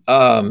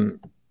 how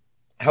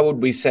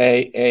would we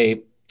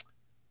say,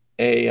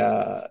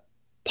 a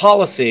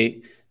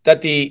policy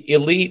that the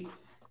elite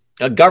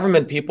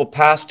government people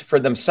passed for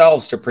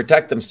themselves to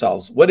protect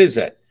themselves. What is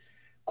it?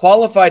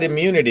 Qualified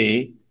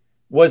immunity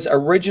was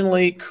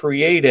originally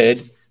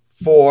created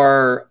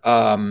for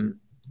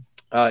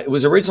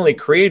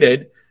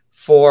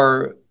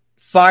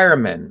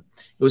firemen.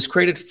 It was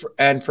created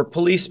for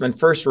policemen,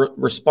 first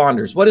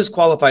responders. What is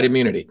qualified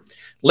immunity?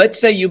 Let's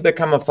say you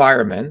become a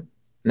fireman.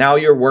 Now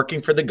you're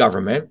working for the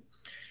government,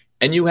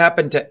 and you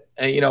happen to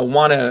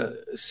want to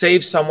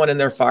save someone in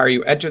their fire.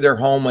 You enter their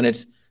home when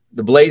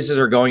the blazes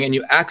are going, and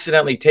you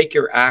accidentally take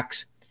your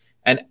axe,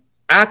 and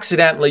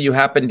accidentally you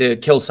happen to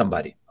kill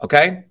somebody.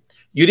 Okay.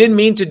 You didn't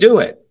mean to do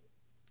it.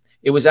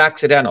 It was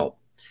accidental.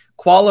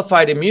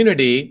 Qualified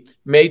immunity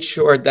made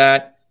sure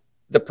that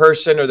the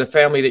person or the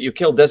family that you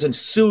killed doesn't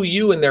sue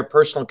you in their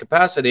personal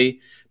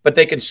capacity, but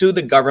they can sue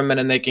the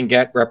government and they can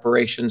get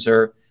reparations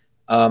or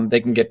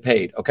they can get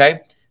paid.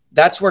 Okay.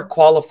 That's where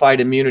qualified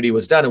immunity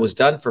was done. It was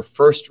done for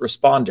first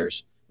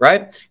responders,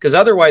 right? Because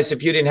otherwise,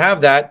 if you didn't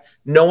have that,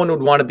 no one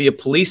would want to be a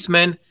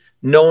policeman.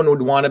 No one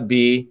would want to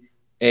be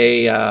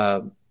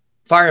a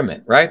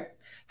fireman, right?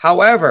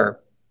 However,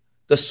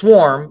 the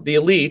swarm, the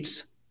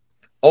elites,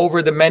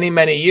 over the many,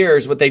 many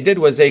years, what they did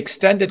was they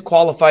extended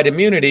qualified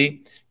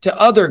immunity to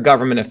other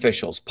government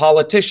officials,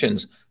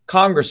 politicians,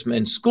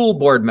 congressmen, school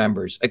board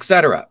members,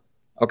 etc.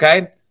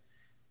 Okay?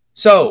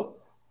 So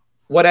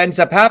what ends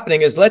up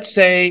happening is, let's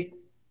say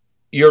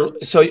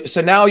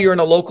now you're in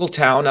a local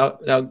town.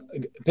 Now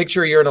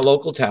picture you're in a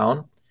local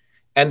town,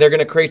 and they're going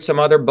to create some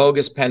other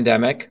bogus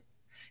pandemic.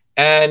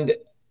 And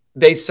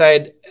they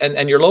said,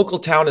 and your local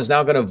town is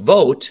now going to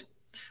vote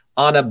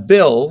on a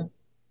bill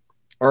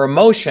or a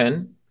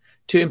motion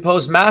to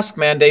impose mask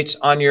mandates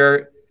on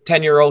your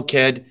 10-year-old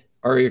kid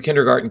or your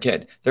kindergarten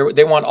kid.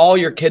 They want all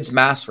your kids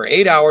masked for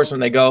 8 hours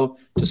when they go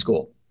to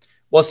school.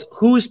 Well,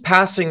 who's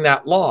passing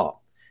that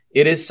law?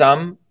 It is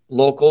some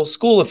local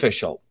school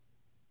official.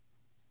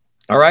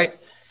 All right.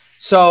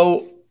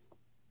 So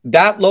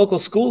that local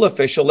school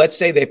official, let's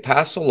say they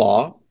pass a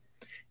law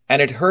and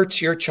it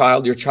hurts your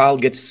child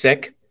gets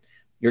sick,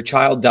 your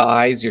child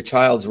dies, your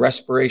child's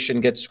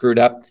respiration gets screwed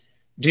up.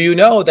 Do you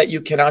know that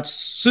you cannot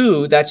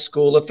sue that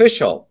school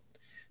official?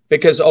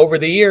 Because over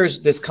the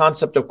years, this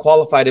concept of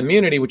qualified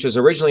immunity, which was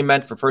originally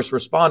meant for first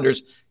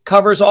responders,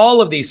 covers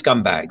all of these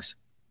scumbags.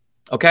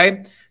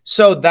 Okay?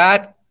 So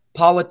that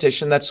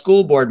politician, that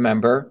school board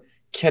member,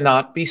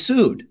 cannot be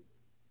sued.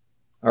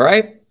 All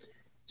right?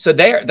 So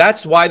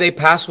that's why they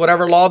pass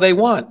whatever law they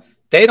want.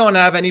 They don't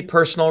have any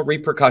personal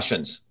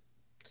repercussions.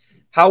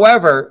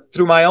 However,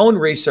 through my own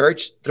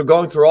research, through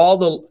going through all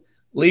the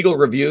legal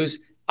reviews,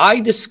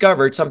 I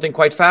discovered something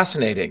quite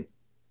fascinating.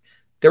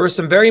 There was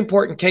some very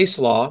important case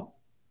law,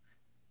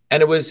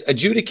 and it was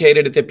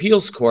adjudicated at the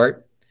appeals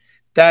court,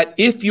 that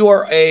if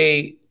you're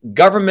a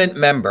government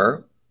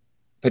member,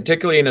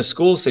 particularly in a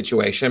school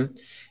situation,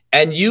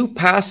 and you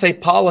pass a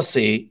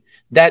policy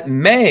that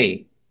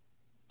may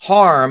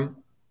harm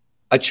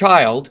a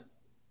child,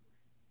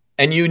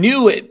 and you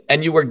knew it,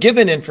 and you were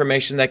given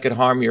information that could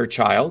harm your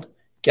child,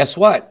 guess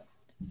what?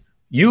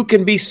 You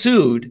can be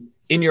sued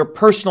in your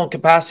personal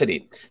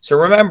capacity. So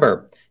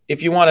remember,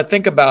 if you want to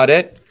think about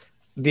it,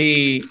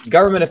 the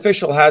government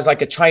official has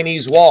like a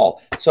Chinese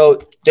wall.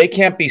 So they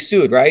can't be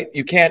sued, right?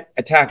 You can't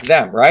attack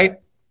them, right?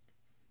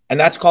 And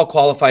that's called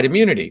qualified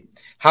immunity.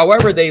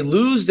 However, they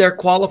lose their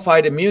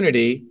qualified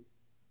immunity,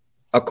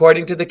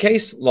 according to the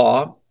case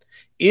law,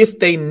 if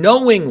they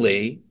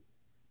knowingly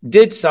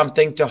did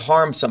something to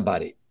harm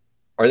somebody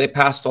or they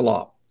passed a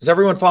law. Is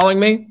everyone following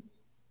me?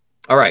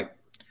 All right.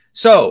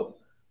 So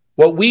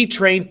what we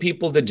train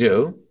people to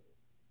do.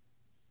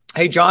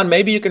 Hey, John,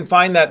 maybe you can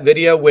find that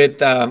video with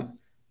the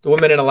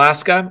woman in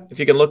Alaska, if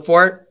you can look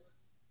for it.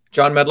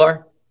 John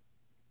Medlar.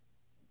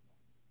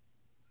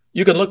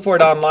 You can look for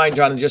it online,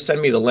 John, and just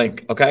send me the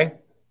link, okay?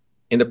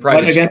 In the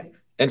private chat.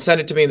 And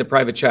send it to me in the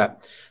private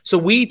chat. So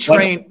we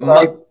train...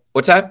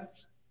 What's that?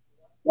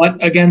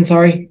 What again?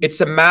 Sorry. It's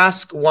a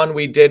mask one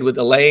we did with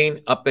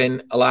Elaine up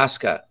in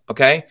Alaska,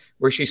 okay?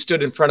 Where she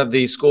stood in front of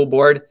the school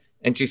board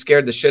and she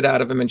scared the shit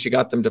out of them and she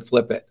got them to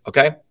flip it,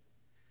 okay?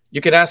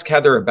 You can ask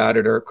Heather about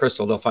it or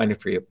Crystal, they'll find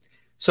it for you.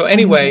 So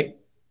anyway,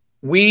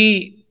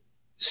 we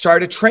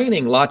started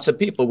training lots of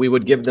people. We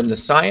would give them the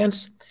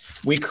science.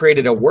 We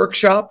created a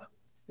workshop.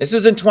 This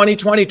is in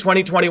 2020,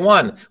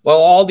 2021. While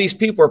all these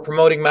people were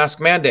promoting mask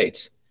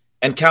mandates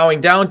and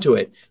cowing down to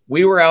it,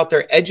 we were out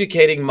there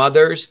educating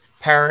mothers,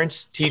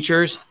 parents,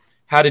 teachers,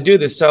 how to do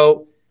this.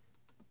 So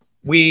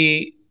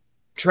we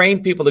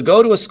trained people to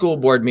go to a school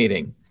board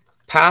meeting,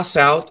 pass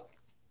out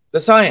the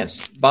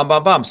science, bum,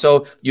 bum, bum.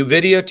 So you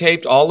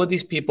videotaped all of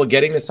these people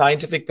getting the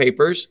scientific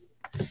papers,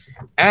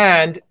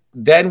 and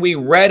then we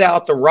read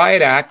out the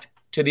riot act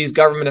to these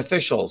government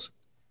officials,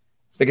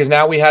 because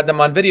now we had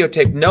them on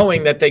videotape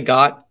knowing that they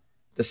got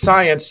the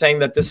science saying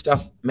that this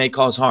stuff may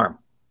cause harm.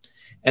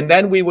 And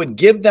then we would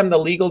give them the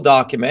legal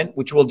document,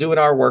 which we'll do in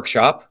our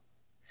workshop.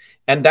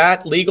 And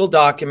that legal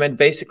document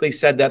basically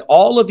said that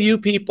all of you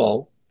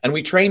people, and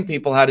we trained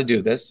people how to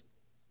do this,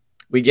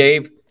 we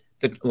gave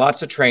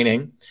lots of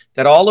training,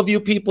 that all of you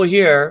people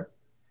here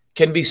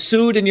can be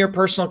sued in your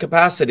personal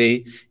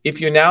capacity if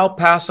you now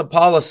pass a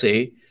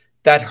policy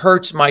that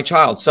hurts my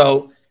child.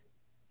 So,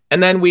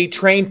 and then we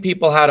train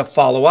people how to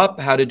follow up,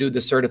 how to do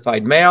the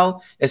certified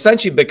mail,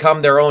 essentially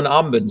become their own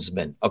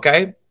ombudsman,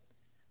 okay?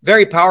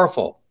 Very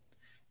powerful.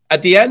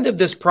 At the end of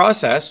this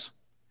process,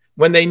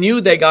 when they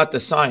knew they got the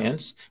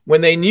science,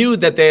 when they knew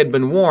that they had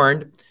been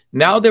warned,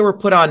 now they were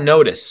put on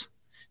notice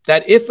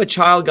that if a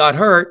child got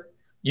hurt,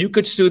 you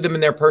could sue them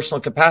in their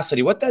personal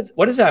capacity. What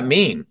does that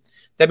mean?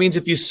 That means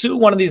if you sue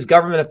one of these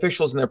government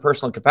officials in their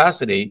personal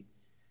capacity,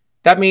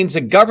 that means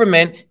the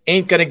government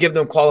ain't going to give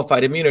them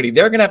qualified immunity.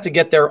 They're going to have to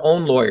get their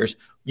own lawyers.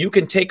 You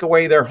can take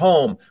away their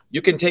home.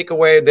 You can take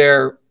away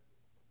their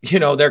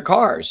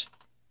cars.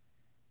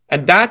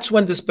 And that's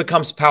when this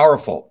becomes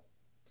powerful.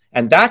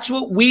 And that's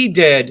what we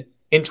did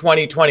in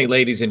 2020,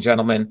 ladies and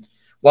gentlemen,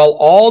 while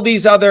all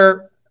these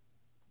other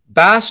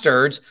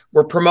bastards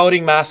were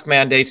promoting mask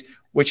mandates,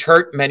 which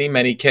hurt many,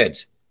 many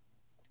kids.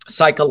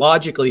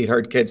 Psychologically, it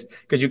hurt kids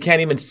because you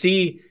can't even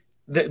see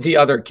the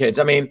other kids.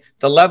 I mean,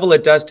 the level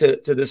it does to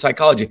the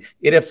psychology,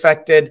 it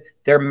affected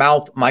their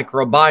mouth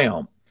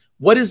microbiome.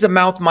 What is the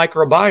mouth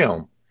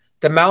microbiome?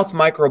 The mouth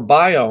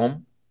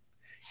microbiome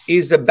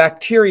is the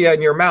bacteria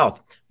in your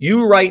mouth.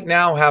 You right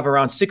now have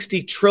around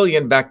 60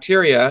 trillion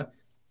bacteria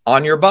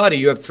on your body.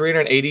 You have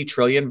 380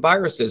 trillion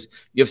viruses.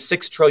 You have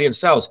 6 trillion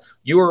cells.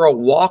 You are a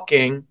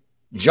walking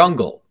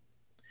jungle.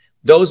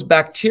 Those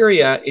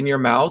bacteria in your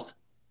mouth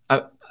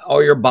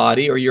or your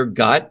body or your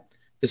gut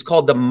is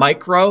called the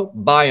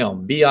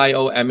microbiome,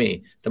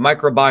 B-I-O-M-E, the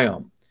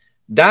microbiome.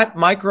 That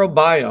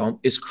microbiome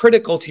is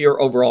critical to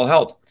your overall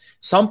health.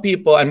 Some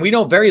people, and we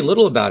know very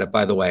little about it,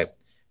 by the way,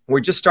 we're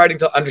just starting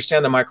to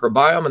understand the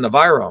microbiome and the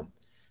virome.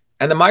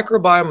 And the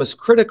microbiome is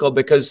critical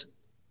because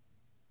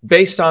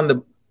based on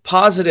the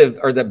positive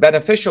or the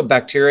beneficial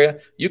bacteria,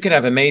 you can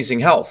have amazing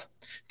health.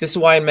 This is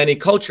why in many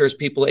cultures,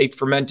 people ate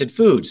fermented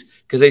foods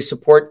because they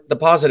support the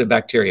positive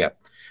bacteria.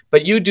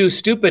 But you do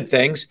stupid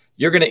things,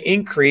 you're going to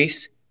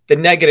increase the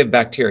negative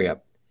bacteria.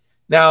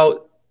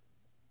 Now,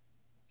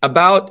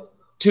 about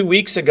 2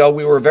 weeks ago,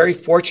 we were very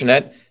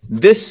fortunate.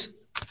 This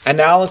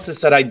analysis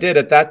that I did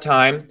at that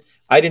time,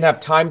 I didn't have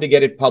time to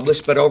get it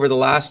published, but over the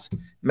last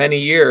many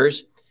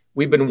years,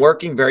 we've been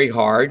working very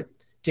hard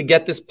to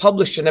get this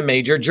published in a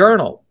major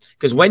journal.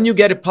 Because when you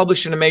get it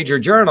published in a major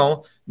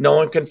journal, no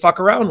one can fuck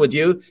around with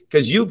you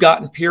because you've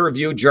gotten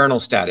peer-reviewed journal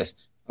status.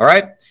 All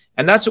right?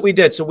 And that's what we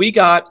did. So we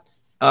got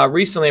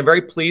recently, I'm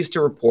very pleased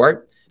to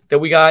report that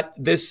we got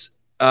this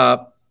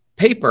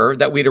paper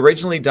that we'd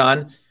originally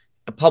done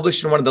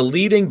published in one of the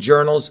leading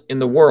journals in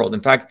the world.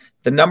 In fact,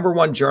 the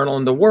 #1 journal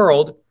in the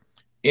world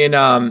in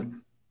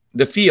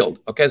the field.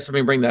 Okay, so let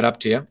me bring that up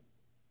to you.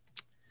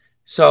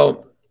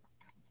 So,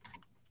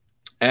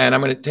 and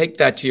I'm going to take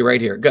that to you right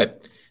here. Good.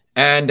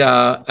 And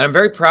I'm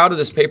very proud of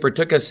this paper. It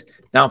took us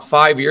now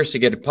 5 years to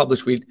get it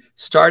published. We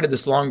started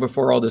this long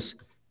before all this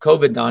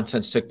COVID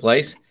nonsense took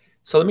place.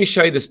 So let me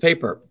show you this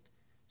paper.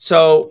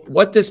 So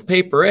what this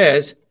paper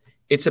is,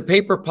 it's a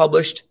paper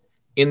published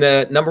in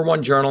the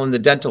 #1 journal in the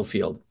dental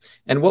field.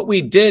 And what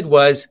we did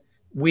was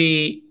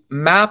we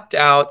mapped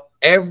out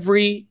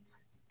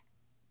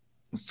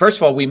first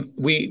of all,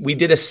 we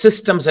did a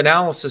systems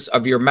analysis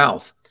of your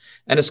mouth.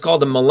 And it's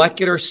called the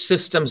molecular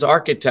systems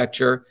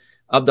architecture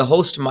of the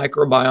host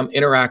microbiome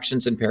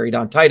interactions in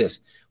periodontitis.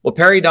 Well,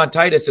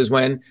 periodontitis is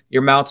when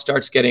your mouth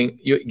starts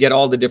you get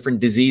all the different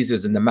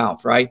diseases in the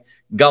mouth, right?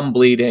 Gum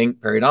bleeding,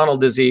 periodontal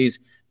disease,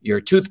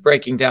 your tooth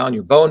breaking down,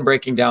 your bone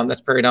breaking down,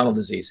 that's periodontal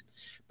disease.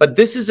 But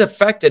this is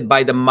affected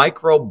by the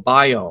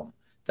microbiome.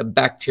 the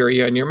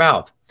bacteria in your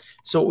mouth.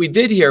 So what we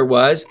did here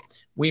was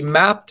we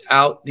mapped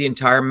out the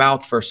entire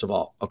mouth, first of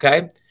all,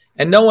 okay?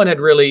 And no one had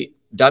really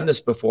done this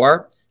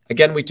before.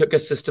 Again, we took a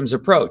systems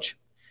approach.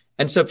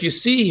 And so if you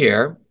see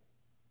here,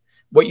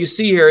 what you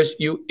see here is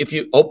if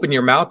you open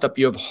your mouth up,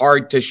 you have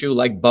hard tissue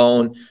like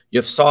bone, you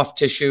have soft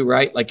tissue,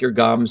 right, like your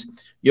gums,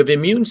 you have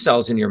immune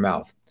cells in your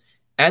mouth.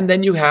 And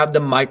then you have the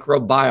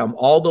microbiome,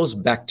 all those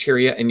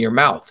bacteria in your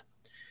mouth.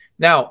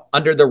 Now,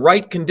 under the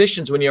right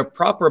conditions, when you have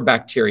proper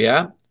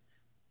bacteria,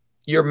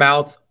 your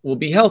mouth will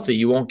be healthy.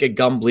 You won't get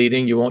gum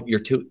bleeding. You won't,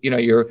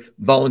 your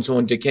bones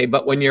won't decay.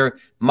 But when your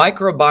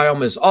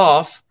microbiome is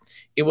off,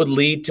 it would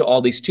lead to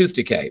all these tooth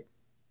decay.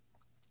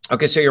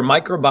 Okay, so your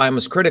microbiome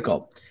is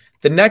critical.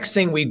 The next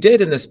thing we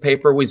did in this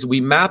paper was we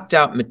mapped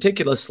out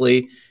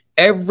meticulously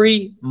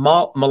every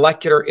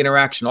molecular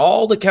interaction,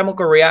 all the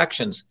chemical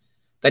reactions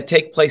that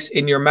take place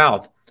in your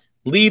mouth,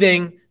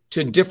 leading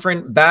to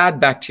different bad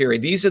bacteria.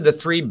 These are the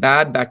 3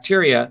 bad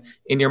bacteria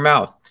in your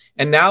mouth.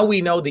 And now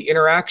we know the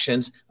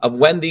interactions of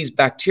when these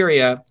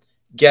bacteria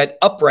get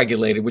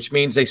upregulated, which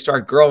means they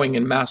start growing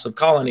in massive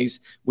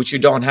colonies, which you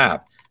don't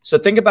have. So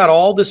think about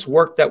all this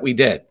work that we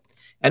did.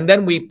 And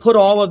then we put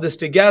all of this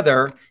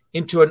together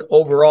into an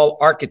overall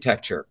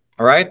architecture,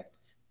 all right?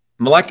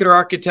 Molecular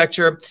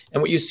architecture.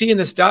 And what you see in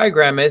this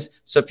diagram is,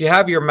 so if you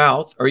have your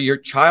mouth or your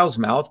child's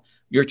mouth,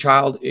 your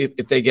child,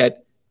 if they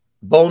get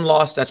bone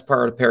loss, that's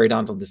part of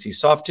periodontal disease.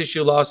 Soft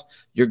tissue loss,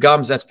 your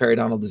gums, that's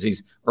periodontal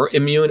disease, or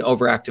immune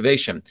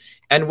overactivation.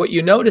 And what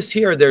you notice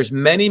here, there's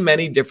many,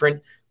 many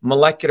different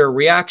molecular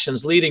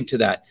reactions leading to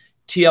that.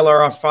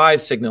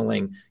 TLR5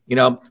 signaling,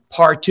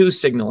 PAR2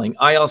 signaling,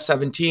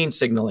 IL-17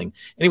 signaling.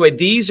 Anyway,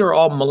 these are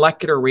all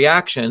molecular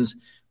reactions.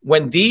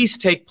 When these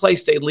take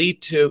place, they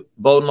lead to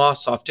bone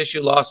loss, soft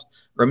tissue loss,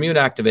 or immune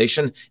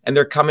activation, and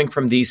they're coming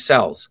from these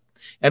cells.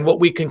 And what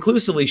we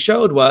conclusively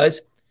showed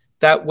was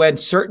that when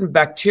certain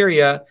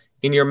bacteria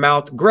in your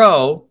mouth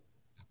grow,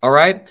 all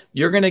right,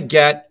 you're going to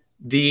get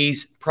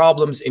these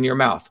problems in your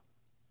mouth.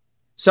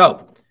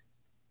 So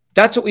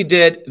that's what we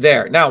did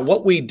there. Now,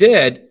 what we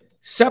did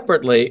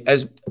separately,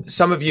 as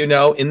some of you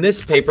know, in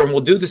this paper, and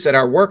we'll do this at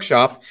our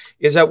workshop,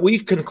 is that we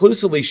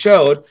conclusively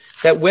showed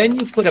that when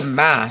you put a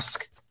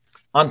mask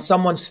on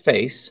someone's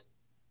face,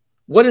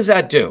 what does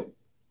that do?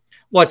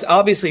 Well, it's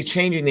obviously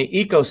changing the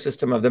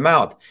ecosystem of the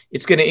mouth.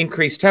 It's going to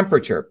increase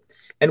temperature.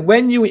 And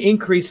when you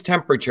increase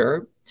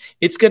temperature,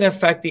 it's going to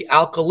affect the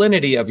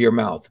alkalinity of your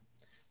mouth,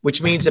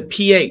 which means a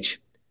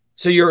pH.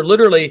 So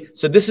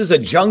so this is a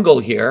jungle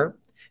here.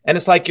 And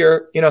it's like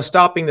you're,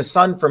 stopping the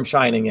sun from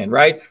shining in,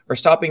 right? Or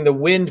stopping the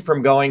wind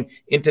from going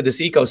into this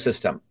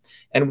ecosystem.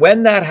 And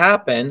when that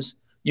happens,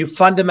 you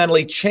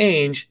fundamentally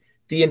change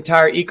the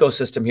entire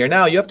ecosystem here.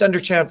 Now, you have to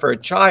understand, for a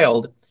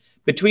child,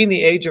 between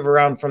the age of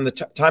from the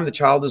time the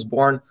child is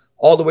born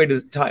all the way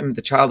to the time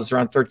the child is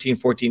around 13,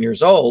 14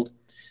 years old,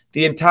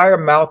 the entire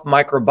mouth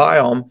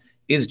microbiome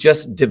is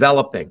just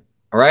developing,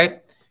 all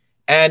right?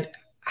 And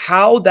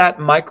how that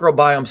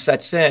microbiome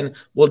sets in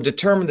will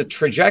determine the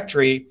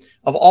trajectory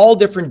of all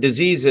different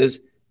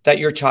diseases that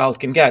your child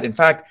can get. In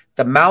fact,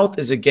 the mouth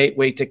is a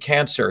gateway to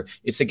cancer.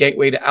 It's a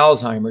gateway to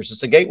Alzheimer's.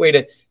 It's a gateway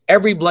to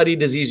every bloody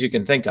disease you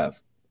can think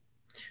of.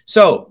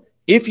 So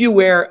if you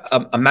wear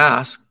a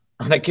mask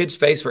on a kid's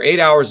face for 8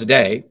 hours a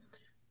day,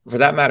 for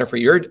that matter, for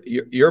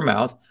your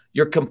mouth,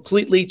 you're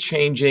completely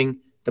changing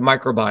the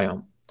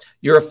microbiome.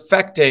 You're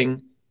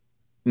affecting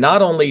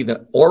not only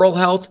the oral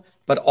health,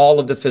 but all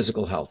of the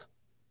physical health.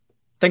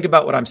 Think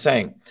about what I'm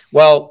saying.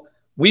 Well,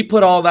 we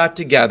put all that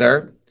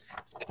together.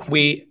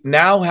 We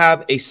now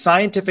have a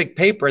scientific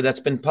paper that's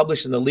been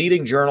published in the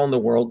leading journal in the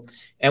world,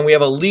 and we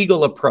have a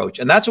legal approach.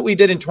 And that's what we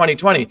did in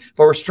 2020,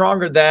 but we're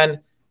stronger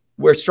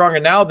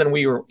now than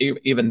we were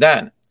even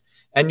then.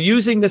 And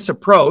using this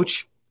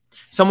approach,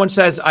 someone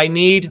says, I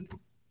need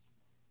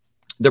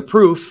the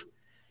proof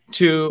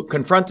to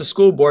confront the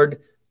school board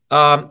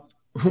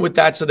with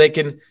that so they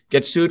can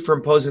get sued for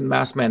imposing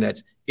mask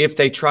mandates if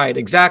they try it.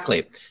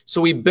 Exactly. So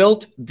we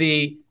built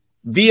the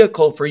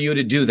vehicle for you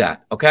to do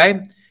that,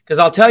 okay? Because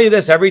I'll tell you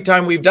this, every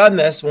time we've done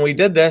this, when we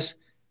did this,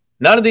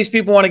 none of these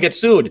people want to get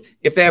sued.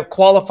 If they have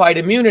qualified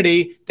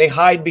immunity, they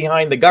hide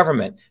behind the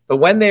government. But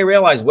when they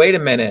realize, wait a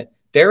minute,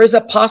 there is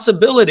a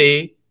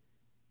possibility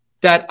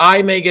that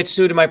I may get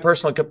sued in my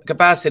personal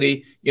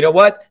capacity, you know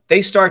what?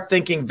 They start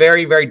thinking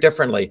very, very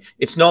differently.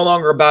 It's no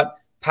longer about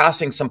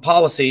passing some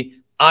policy.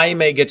 I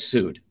may get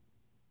sued.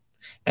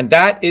 And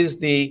that is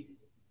the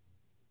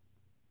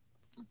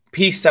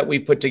piece that we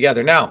put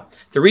together. Now,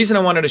 the reason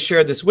I wanted to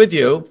share this with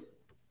you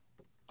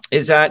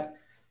is that,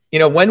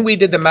 when we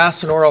did the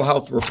Mass and Oral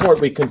Health report,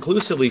 we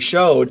conclusively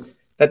showed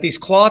that these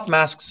cloth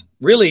masks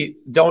really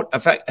don't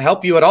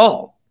help you at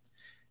all.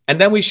 And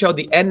then we showed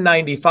the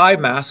N95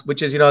 mask,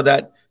 which is,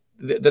 that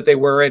they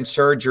wear in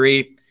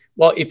surgery.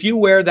 Well, if you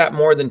wear that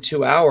more than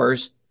 2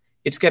 hours,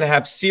 it's going to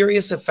have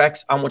serious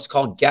effects on what's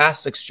called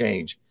gas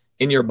exchange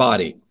in your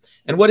body.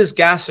 And what is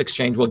gas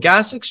exchange? Well,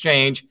 gas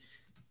exchange,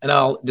 and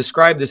I'll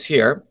describe this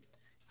here,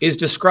 is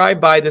described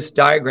by this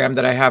diagram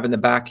that I have in the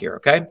back here,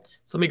 okay?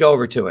 So let me go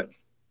over to it.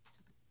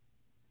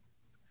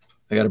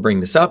 I got to bring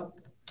this up.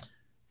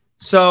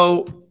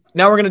 So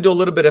now we're going to do a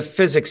little bit of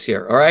physics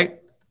here. All right.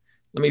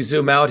 Let me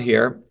zoom out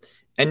here.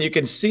 And you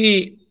can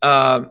see,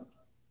 let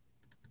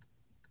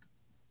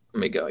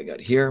me go. I got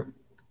here.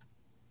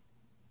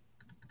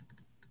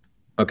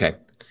 Okay.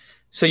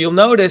 So you'll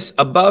notice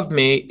above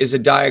me is a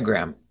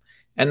diagram.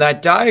 And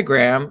that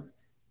diagram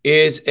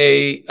is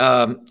a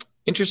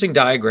interesting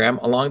diagram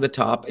along the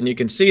top. And you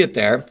can see it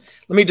there.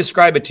 Let me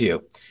describe it to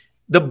you.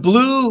 The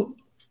blue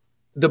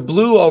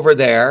over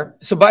there.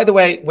 So by the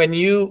way, when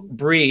you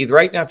breathe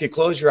right now, if you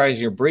close your eyes,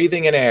 you're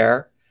breathing in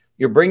air,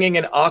 you're bringing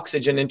in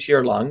oxygen into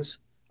your lungs.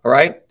 All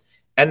right.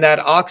 And that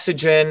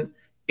oxygen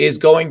is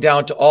going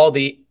down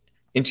to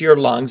into your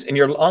lungs, and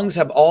your lungs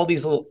have all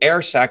these little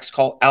air sacs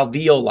called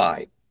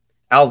alveoli.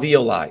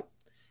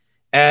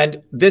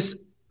 And this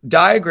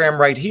diagram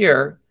right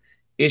here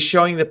is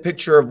showing the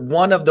picture of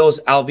one of those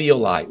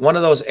alveoli, one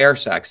of those air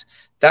sacs.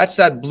 That's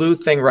that blue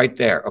thing right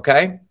there.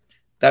 Okay.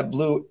 That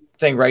blue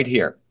thing right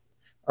here.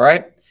 All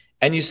right.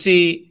 And you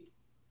see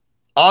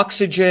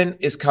oxygen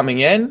is coming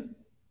in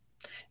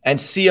and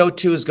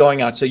CO2 is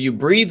going out. So you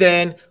breathe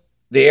in,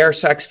 the air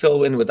sacs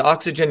fill in with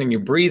oxygen, and you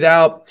breathe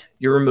out,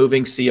 you're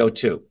removing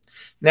CO2.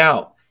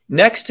 Now,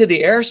 next to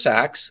the air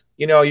sacs,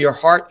 your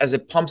heart, as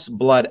it pumps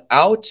blood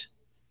out,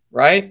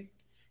 right?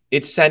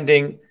 It's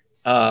sending,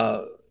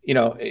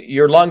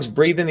 your lungs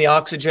breathe in the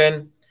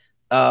oxygen.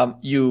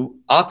 You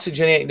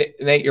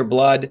oxygenate your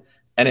blood,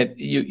 and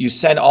you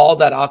send all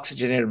that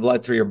oxygenated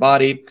blood through your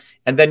body.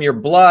 And then your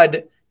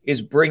blood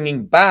is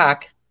bringing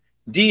back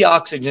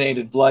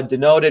deoxygenated blood,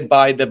 denoted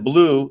by the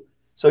blue.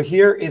 So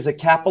here is a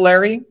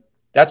capillary.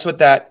 That's what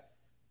that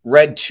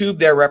red tube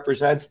there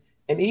represents.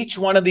 And each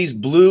one of these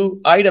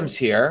blue items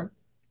here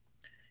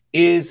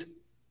is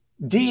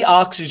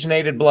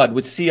deoxygenated blood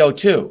with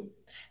CO2.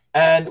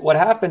 And what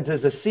happens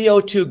is the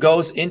CO2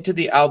 goes into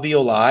the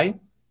alveoli.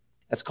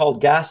 That's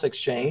called gas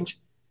exchange,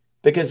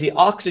 because the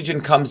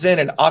oxygen comes in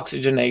and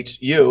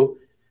oxygenates you.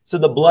 So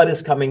the blood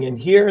is coming in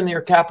here in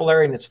your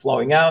capillary and it's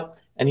flowing out.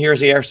 And here's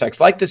the air sacs.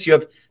 Like this, you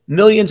have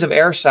millions of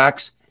air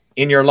sacs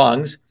in your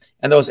lungs.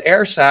 And those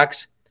air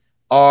sacs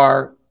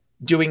are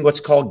doing what's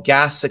called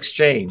gas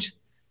exchange.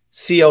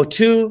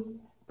 CO2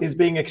 is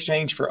being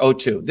exchanged for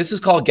O2. This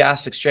is called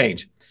gas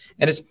exchange.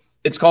 And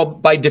it's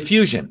called by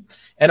diffusion.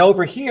 And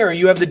over here,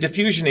 you have the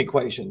diffusion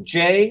equation.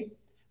 J,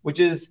 which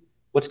is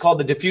what's called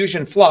the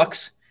diffusion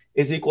flux,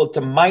 is equal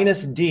to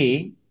minus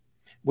D,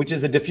 which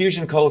is a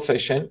diffusion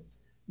coefficient,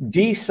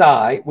 D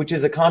psi, which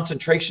is a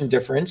concentration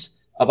difference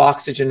of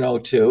oxygen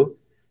and O2,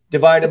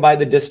 divided by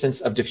the distance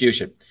of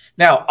diffusion.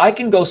 Now, I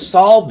can go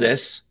solve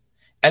this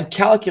and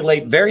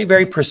calculate very,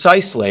 very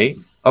precisely,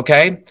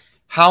 okay,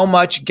 how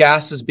much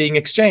gas is being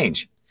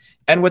exchanged.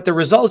 And what the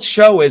results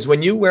show is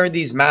when you wear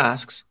these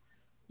masks,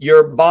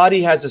 your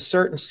body has a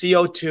certain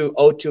CO2,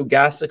 O2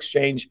 gas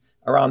exchange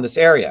around this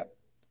area,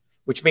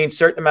 which means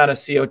certain amount of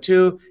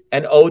CO2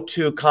 and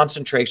O2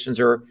 concentrations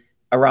are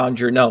around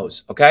your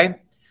nose, okay?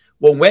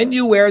 Well, when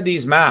you wear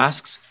these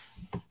masks,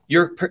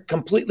 you're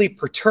completely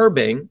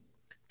perturbing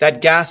that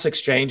gas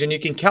exchange, and you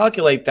can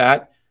calculate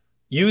that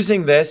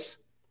using this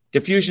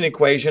diffusion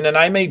equation. And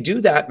I may do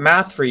that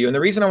math for you. And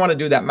the reason I want to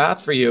do that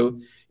math for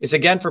you is,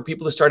 again, for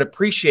people to start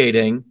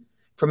appreciating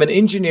from an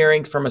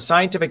engineering, from a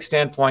scientific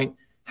standpoint,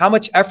 how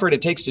much effort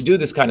it takes to do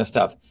this kind of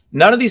stuff.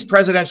 None of these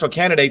presidential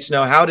candidates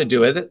know how to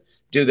do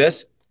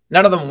this.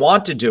 None of them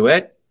want to do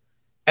it.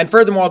 And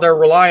furthermore, they'll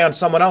rely on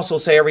someone else who'll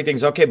say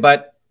everything's okay.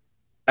 But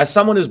as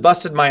someone who's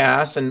busted my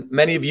ass, and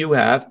many of you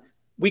have,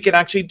 we can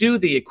actually do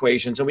the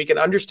equations, and we can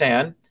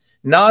understand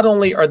not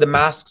only are the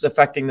masks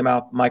affecting the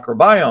mouth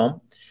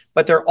microbiome,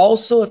 but they're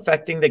also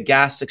affecting the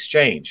gas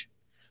exchange.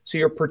 So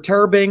you're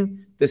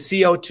perturbing the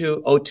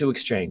CO2, O2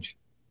 exchange.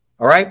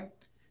 All right?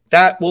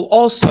 That will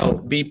also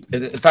be,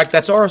 in fact,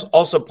 that's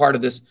also part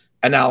of this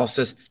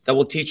analysis that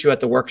we'll teach you at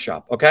the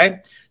workshop. Okay?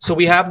 So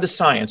we have the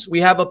science,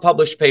 we have a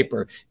published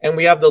paper, and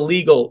we have the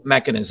legal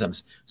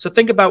mechanisms. So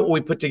think about what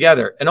we put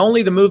together. And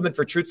only the Movement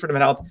for Truth, Freedom,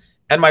 and Health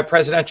and my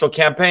presidential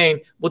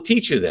campaign will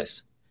teach you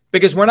this.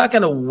 Because we're not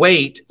going to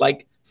wait,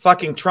 like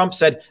fucking Trump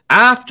said,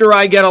 after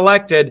I get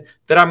elected,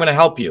 that I'm going to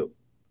help you.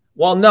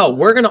 Well, no,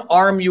 we're going to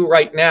arm you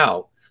right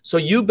now. So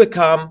you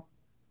become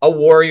a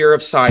warrior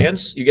of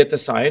science. You get the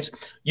science.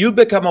 You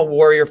become a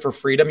warrior for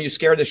freedom. You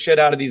scare the shit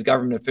out of these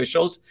government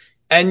officials,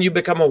 and you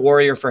become a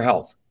warrior for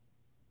health.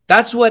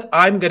 That's what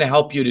I'm going to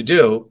help you to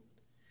do.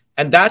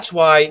 And that's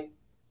why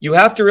you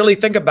have to really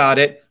think about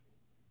it.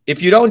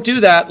 If you don't do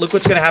that, look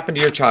what's going to happen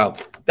to your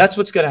child. That's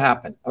what's going to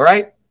happen. All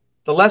right.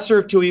 The lesser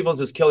of two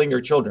evils is killing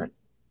your children.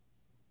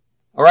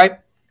 All right.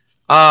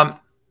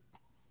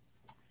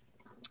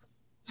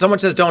 Someone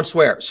says, don't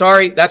swear.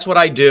 Sorry, that's what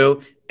I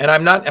do. And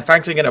I'm not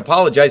frankly going to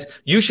apologize.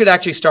 You should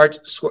actually start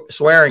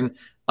swearing,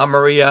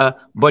 Maria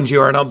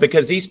Buongiorno,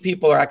 because these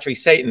people are actually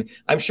Satan.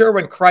 I'm sure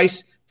when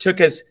Christ took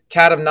his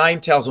cat of nine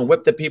tails and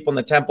whipped the people in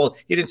the temple,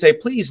 he didn't say,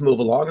 please move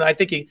along. And I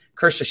think he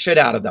cursed the shit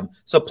out of them.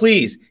 So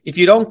please, if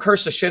you don't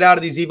curse the shit out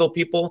of these evil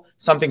people,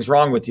 something's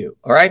wrong with you.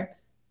 All right.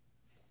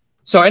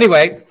 So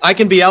anyway, I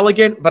can be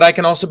elegant, but I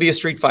can also be a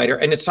street fighter.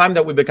 And it's time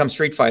that we become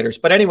street fighters.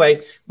 But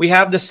anyway, we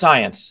have the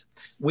science.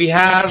 We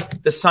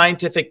have the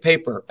scientific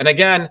paper. And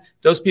again,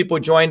 those people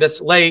who joined us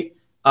late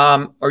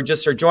or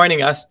just are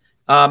joining us,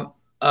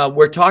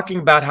 we're talking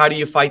about how do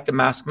you fight the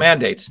mask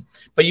mandates.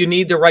 But you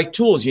need the right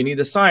tools. You need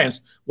the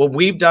science. Well,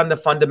 we've done the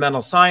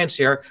fundamental science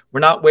here. We're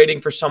not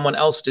waiting for someone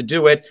else to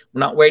do it. We're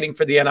not waiting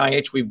for the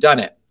NIH. We've done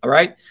it. All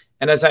right.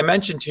 And as I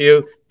mentioned to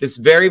you, this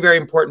very, very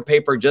important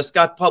paper just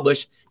got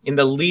published in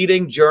the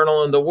leading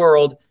journal in the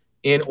world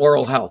in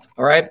oral health.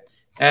 All right.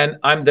 And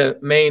I'm the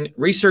main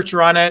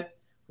researcher on it.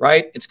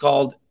 Right. It's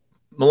called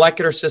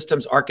Molecular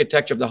Systems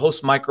Architecture of the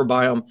Host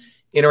Microbiome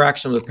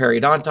Interaction with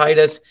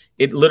Periodontitis.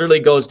 It literally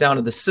goes down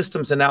to the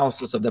systems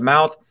analysis of the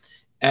mouth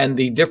and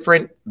the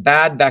different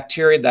bad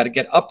bacteria that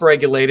get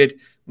upregulated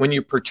when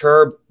you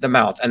perturb the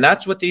mouth. And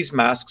that's what these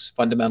masks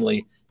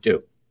fundamentally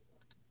do.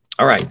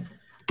 All right.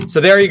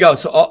 So there you go.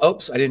 So,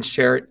 oops, I didn't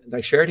share it. Did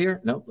I share it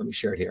here? No, let me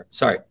share it here.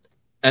 Sorry.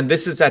 And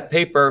this is that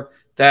paper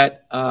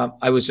that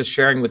I was just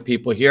sharing with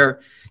people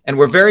here. And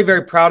we're very,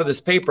 very proud of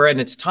this paper. And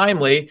it's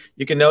timely.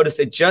 You can notice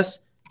it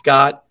just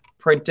got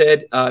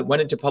printed,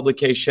 went into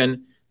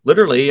publication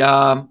literally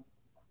a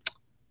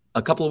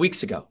couple of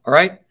weeks ago. All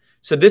right.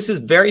 So this is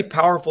very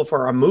powerful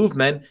for our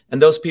movement.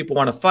 And those people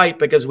want to fight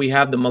because we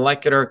have the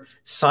molecular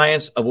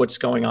science of what's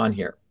going on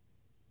here.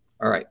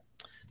 All right.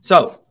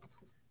 So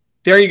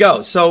there you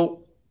go.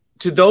 So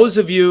to those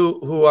of you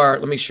who are,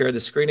 let me share the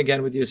screen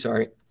again with you.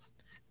 Sorry.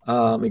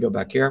 Let me go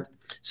back here.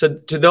 So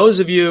to those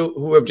of you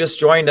who have just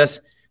joined us,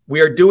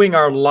 we are doing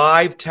our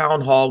live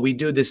town hall. We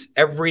do this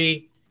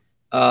every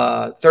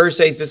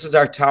Thursdays. This is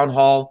our town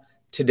hall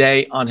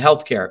today on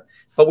healthcare.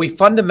 But we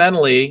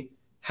fundamentally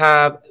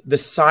have the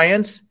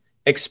science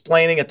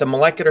explaining at the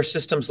molecular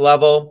systems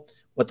level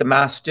what the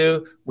masks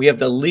do. We have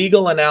the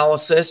legal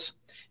analysis,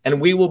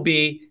 and we will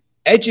be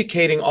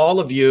educating all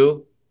of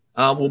you.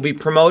 We'll be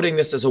promoting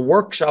this as a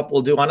workshop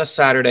we'll do on a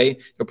Saturday.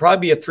 It'll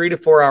probably be a 3 to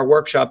 4 hour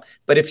workshop.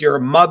 But if you're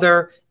a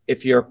mother,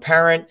 if you're a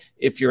parent,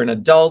 if you're an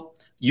adult,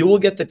 you will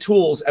get the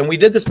tools. And we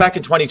did this back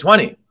in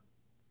 2020,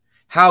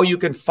 how you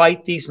can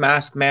fight these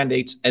mask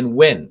mandates and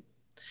win,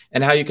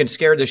 and how you can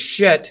scare the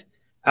shit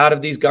out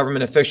of these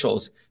government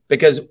officials,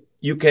 because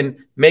you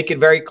can make it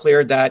very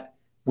clear that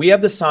we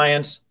have the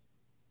science.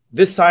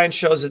 This science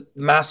shows that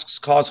masks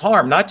cause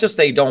harm. Not just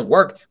they don't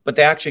work, but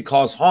they actually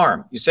cause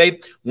harm. You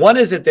say one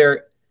is that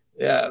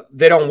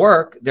they don't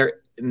work,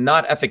 they're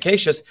not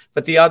efficacious,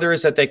 but the other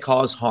is that they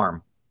cause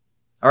harm.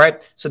 All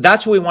right. So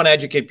that's what we want to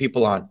educate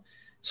people on.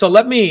 So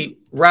let me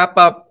wrap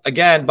up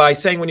again by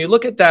saying, when you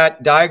look at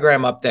that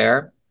diagram up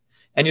there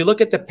and you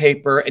look at the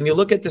paper and you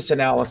look at this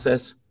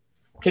analysis,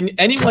 can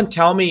anyone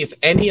tell me if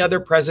any other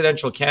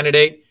presidential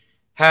candidate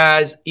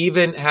has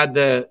even had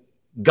the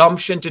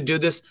gumption to do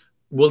this,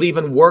 will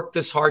even work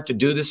this hard to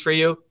do this for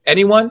you?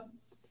 Anyone?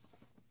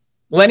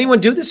 Will anyone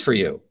do this for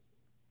you?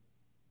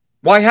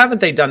 Why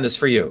haven't they done this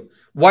for you?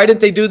 Why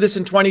didn't they do this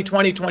in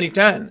 2020,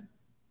 2010?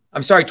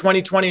 I'm sorry,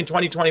 2020 and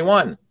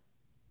 2021.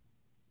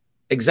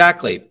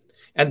 Exactly.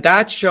 And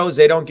that shows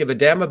they don't give a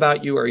damn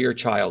about you or your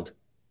child.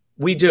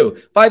 We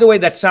do. By the way,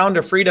 that Sound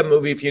of Freedom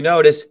movie, if you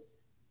notice,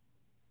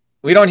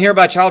 we don't hear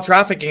about child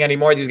trafficking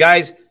anymore. These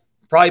guys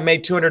probably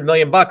made $200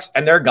 million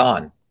and they're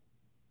gone.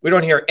 We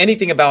don't hear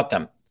anything about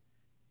them.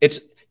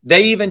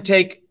 They even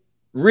take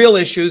real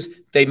issues.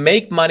 They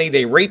make money.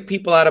 They rape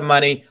people out of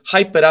money,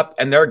 hype it up,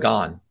 and they're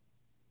gone.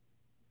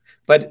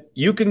 But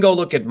you can go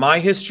look at my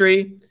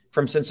history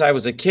from since I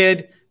was a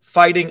kid,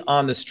 fighting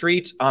on the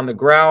streets, on the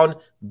ground,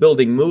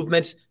 building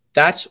movements.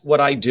 That's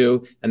what I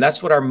do. And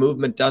that's what our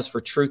movement does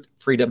for truth,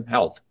 freedom,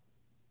 health.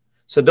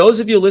 So those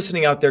of you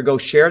listening out there, go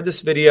share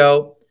this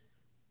video,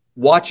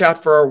 watch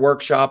out for our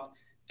workshop,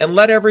 and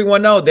let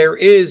everyone know there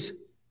is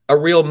a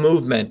real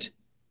movement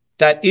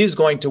that is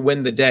going to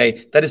win the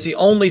day. That is the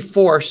only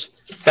force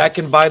that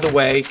can, by the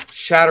way,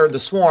 shatter the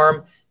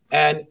swarm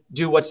and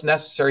do what's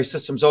necessary,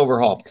 systems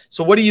overhaul.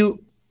 So what are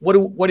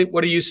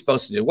you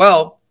supposed to do?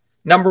 Well,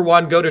 number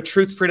one, go to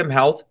Truth, Freedom,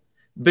 Health,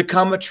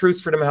 become a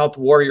Truth, Freedom, Health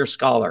warrior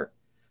scholar.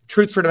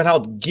 Truth, Freedom,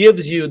 Health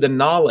gives you the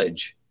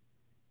knowledge.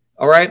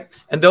 All right.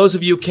 And those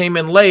of you who came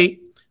in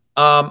late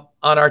on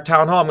our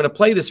town hall, I'm going to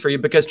play this for you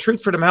because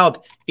Truth, Freedom,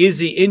 Health is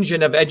the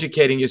engine of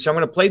educating you. So I'm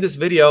going to play this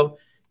video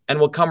and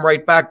we'll come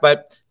right back.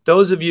 But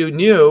those of you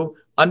new,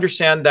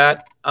 understand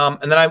that.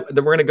 And then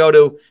we're going to go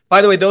to,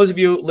 by the way, those of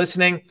you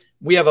listening,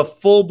 we have a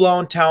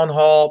full-blown town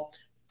hall.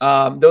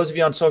 Those of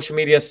you on social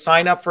media,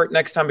 sign up for it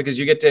next time because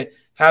you get to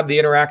have the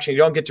interaction. You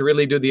don't get to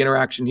really do the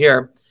interaction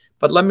here.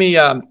 But let me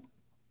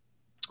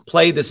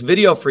play this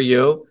video for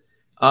you.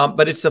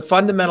 But it's a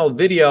fundamental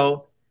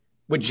video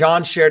which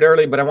John shared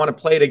earlier, but I want to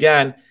play it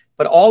again.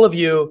 But all of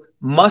you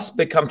must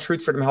become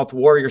Truth, Freedom, Health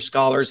warrior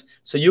scholars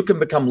so you can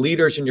become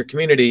leaders in your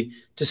community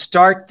to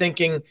start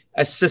thinking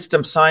as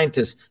system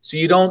scientists. So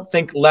you don't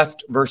think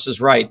left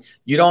versus right.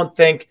 You don't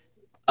think,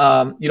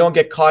 you don't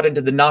get caught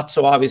into the not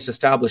so obvious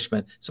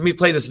establishment. So let me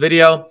play this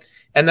video.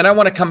 And then I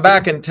want to come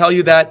back and tell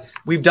you that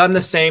we've done the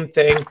same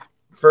thing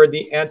for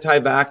the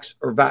anti-vax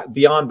or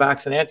beyond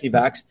vax and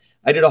anti-vax.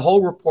 I did a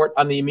whole report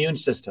on the immune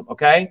system,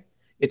 okay?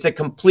 It's a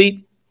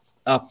complete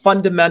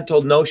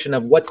fundamental notion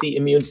of what the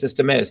immune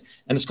system is.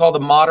 And it's called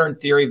the modern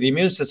theory of the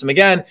immune system.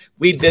 Again,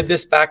 we did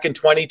this back in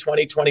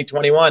 2020,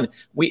 2021.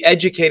 We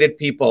educated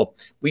people.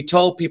 We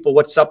told people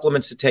what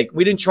supplements to take.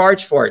 We didn't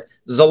charge for it.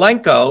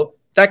 Zelenko,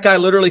 that guy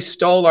literally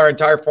stole our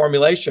entire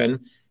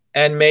formulation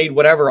and made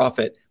whatever off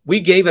it. We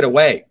gave it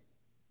away.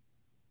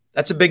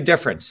 That's a big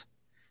difference.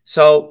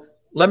 So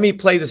let me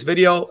play this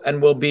video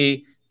and we'll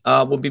be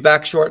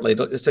back shortly.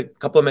 It's a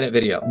couple of minute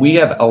video. We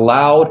have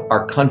allowed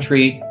our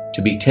country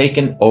to be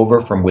taken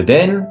over from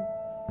within,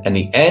 and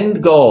the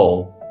end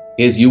goal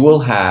is you will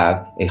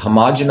have a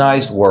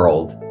homogenized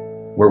world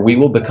where we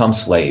will become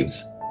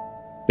slaves,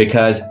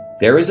 because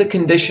there is a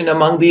condition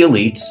among the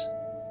elites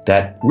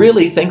that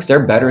really thinks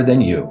they're better than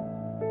you,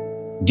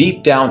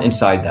 deep down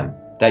inside them,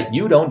 that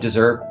you don't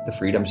deserve the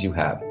freedoms you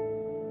have.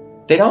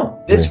 They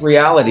don't. This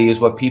reality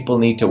is what people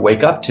need to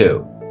wake up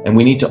to, and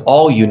we need to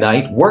all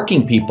unite,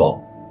 working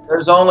people.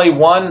 There's only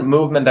one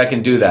movement that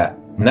can do that.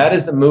 And that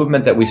is the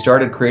movement that we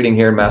started creating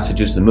here in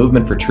Massachusetts, the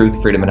movement for truth,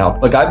 freedom, and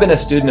health. Look, I've been a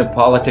student of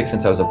politics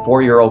since I was a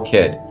 4-year-old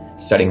kid,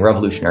 studying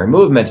revolutionary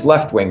movements,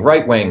 left wing,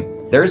 right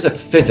wing. There's a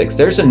physics,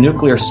 there's a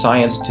nuclear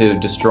science to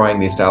destroying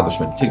the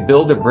establishment. To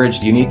build a bridge,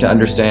 you need to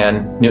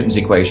understand Newton's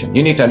equation.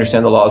 You need to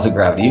understand the laws of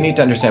gravity. You need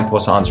to understand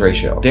Poisson's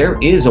ratio. There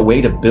is a way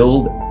to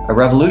build a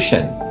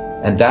revolution.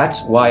 And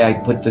that's why I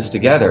put this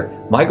together.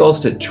 My goal is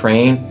to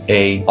train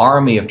an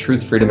army of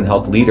truth, freedom, and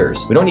health leaders.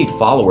 We don't need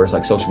followers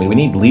like social media. We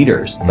need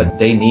leaders, but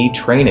they need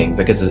training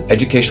because the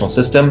educational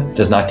system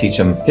does not teach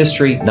them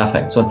history,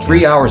 nothing. So in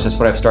 3 hours, that's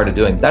what I've started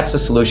doing. That's the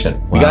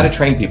solution. Wow. We got to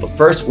train people.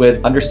 First,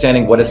 with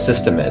understanding what a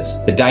system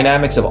is, the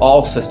dynamics of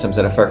all systems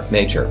that affect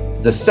nature.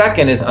 The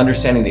second is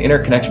understanding the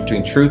interconnection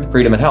between truth,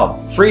 freedom, and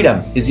health.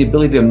 Freedom is the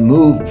ability to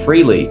move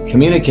freely,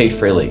 communicate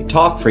freely,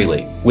 talk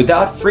freely.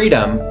 Without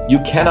freedom, you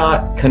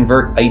cannot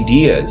convert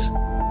ideas,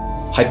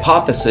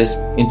 hypothesis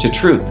into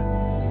truth,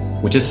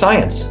 which is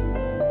science.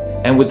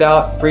 And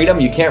without freedom,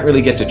 you can't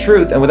really get to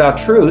truth. And without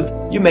truth,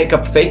 you make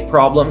up fake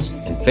problems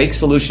and fake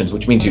solutions,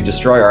 which means you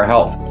destroy our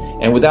health.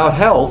 And without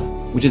health,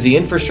 which is the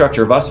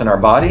infrastructure of us and our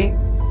body,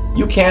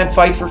 you can't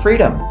fight for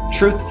freedom.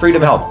 Truth,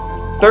 freedom,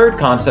 health. Third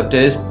concept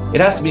is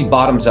it has to be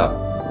bottoms up.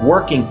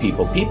 Working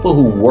people, people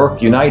who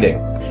work uniting.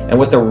 And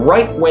what the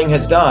right wing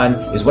has done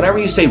is whenever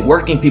you say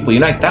working people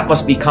unite, that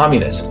must be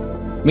communist.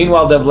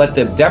 Meanwhile, they've let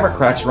the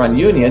Democrats run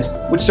unions,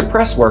 which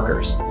suppress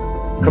workers.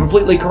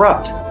 Completely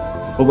corrupt.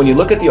 But when you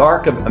look at the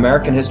arc of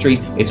American history,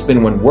 it's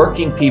been when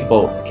working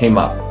people came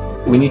up.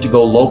 We need to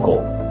go local.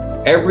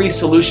 Every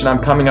solution I'm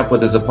coming up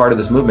with as a part of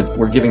this movement,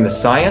 we're giving the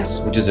science,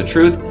 which is the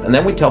truth, and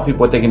then we tell people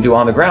what they can do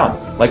on the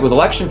ground. Like with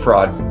election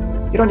fraud,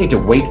 you don't need to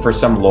wait for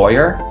some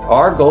lawyer.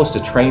 Our goal is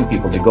to train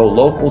people to go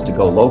local, to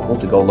go local,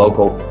 to go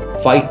local,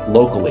 fight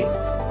locally.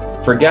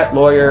 Forget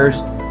lawyers,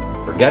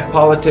 forget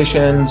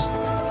politicians,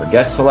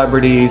 forget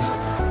celebrities.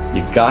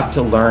 You've got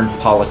to learn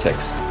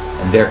politics,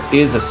 and there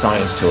is a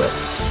science to it.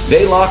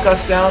 They lock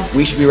us down,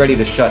 we should be ready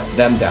to shut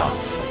them down.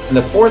 And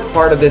the fourth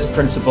part of this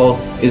principle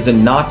is the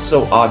not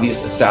so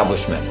obvious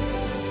establishment.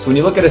 So when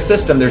you look at a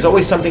system, there's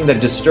always something that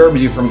disturbs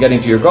you from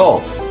getting to your goal.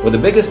 Well, the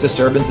biggest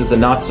disturbance is the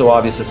not so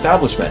obvious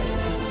establishment,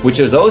 which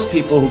are those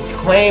people who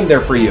claim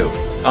they're for you,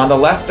 on the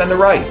left and the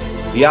right.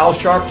 The Al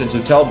Sharptons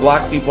who tell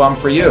black people I'm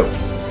for you.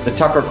 The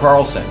Tucker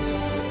Carlsons.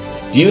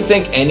 Do you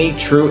think any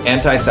true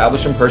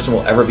anti-establishment person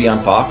will ever be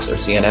on Fox or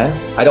CNN?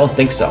 I don't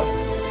think so.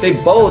 They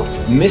both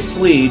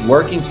mislead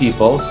working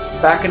people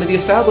back into the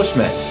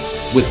establishment.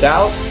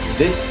 Without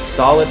this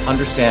solid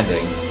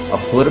understanding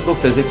of political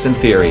physics and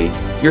theory,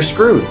 you're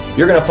screwed.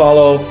 You're going to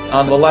follow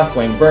on the left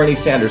wing, Bernie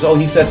Sanders. Oh,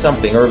 he said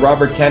something. Or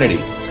Robert Kennedy.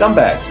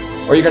 Scumbags.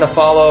 Or you're going to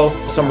follow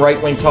some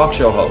right-wing talk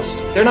show host.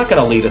 They're not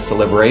going to lead us to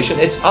liberation.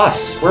 It's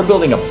us. We're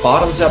building a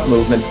bottoms-up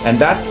movement, and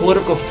that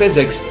political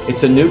physics,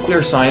 it's a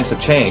nuclear science of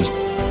change.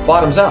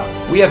 Bottoms up.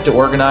 We have to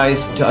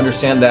organize to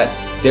understand that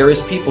there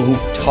is people who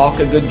talk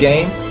a good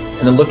game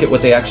and then look at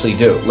what they actually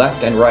do,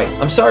 left and right.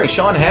 I'm sorry,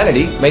 Sean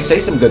Hannity may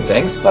say some good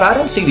things, but I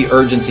don't see the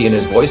urgency in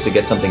his voice to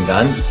get something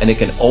done. And it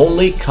can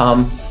only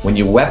come when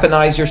you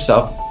weaponize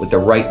yourself with the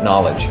right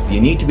knowledge.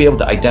 You need to be able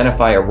to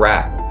identify a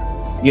rat.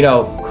 You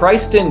know,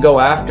 Christ didn't go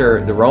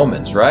after the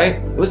Romans, right?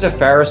 It was the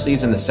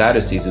Pharisees and the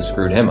Sadducees who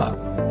screwed him up.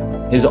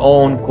 His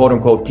own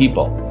quote-unquote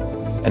people.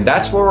 And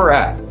that's where we're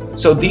at.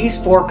 So these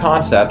four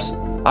concepts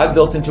I've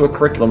built into a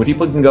curriculum where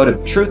people can go to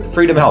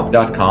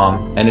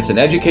truthfreedomhealth.com, and it's an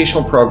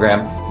educational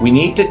program. We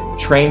need to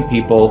train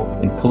people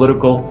in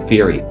political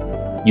theory.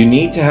 You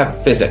need to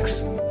have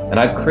physics, and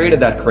I've created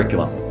that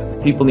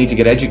curriculum. People need to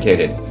get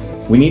educated.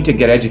 We need to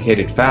get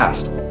educated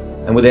fast.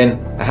 And within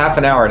a half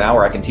an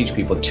hour, I can teach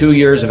people. 2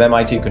 years of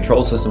MIT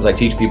control systems, I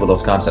teach people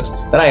those concepts.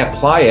 Then I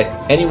apply it,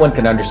 anyone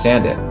can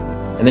understand it.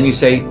 And then you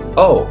say,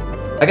 oh,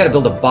 I got to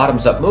build a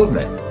bottoms-up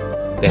movement.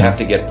 They have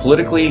to get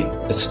politically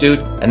astute,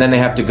 and then they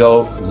have to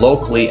go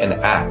locally and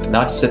act,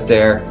 not sit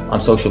there on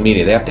social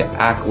media. They have to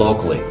act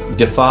locally,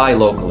 defy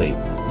locally,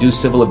 do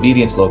civil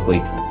obedience locally,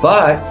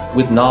 but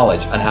with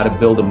knowledge on how to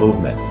build a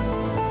movement.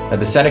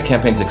 The Senate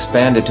campaign's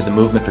expanded to the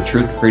Movement for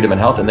Truth, Freedom, and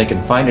Health, and they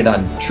can find it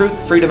on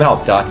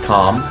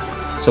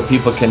truthfreedomhealth.com. So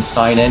people can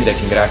sign in, they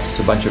can get access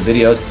to a bunch of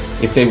videos.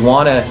 If they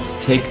want to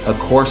take a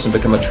course and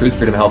become a Truth,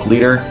 Freedom, Health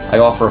leader, I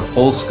offer a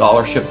full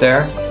scholarship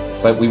there.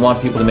 But we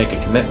want people to make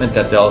a commitment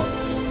that they'll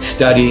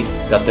study,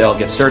 that they'll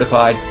get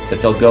certified,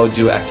 that they'll go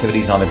do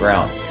activities on the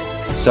ground.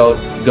 So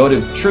go to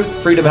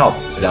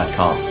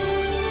truthfreedomhealth.com.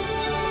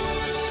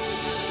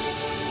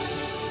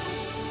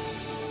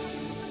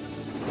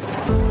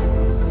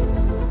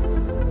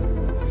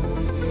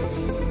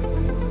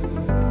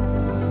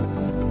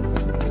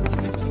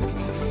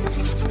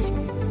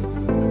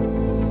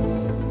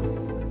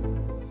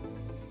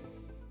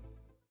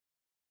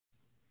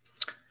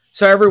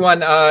 So everyone,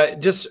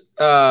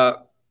 the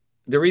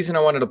reason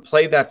I wanted to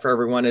play that for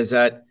everyone is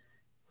that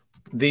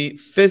the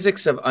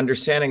physics of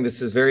understanding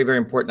this is very, very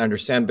important to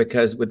understand,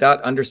 because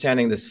without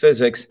understanding this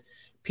physics,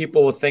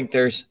 people will think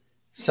there's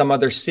some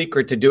other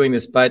secret to doing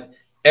this. But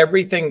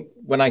everything,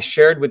 when I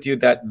shared with you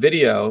that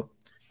video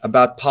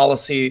about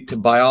policy to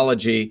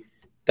biology,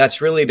 that's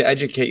really to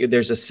educate you.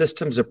 There's a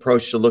systems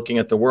approach to looking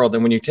at the world.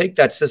 And when you take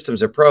that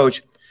systems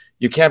approach,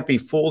 you can't be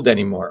fooled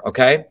anymore,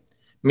 okay?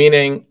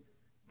 Meaning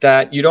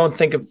that you don't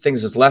think of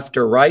things as left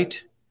or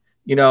right.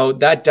 You know,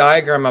 that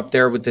diagram up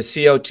there with the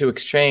CO2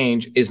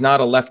 exchange is not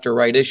a left or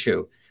right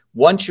issue.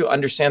 Once you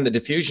understand the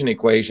diffusion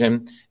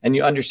equation and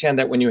you understand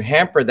that when you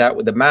hamper that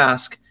with a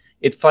mask,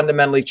 it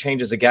fundamentally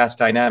changes the gas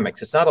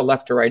dynamics. It's not a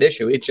left or right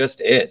issue. It just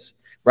is,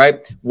 right?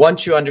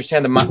 Once you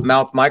understand the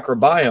mouth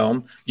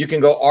microbiome, you can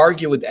go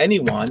argue with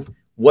anyone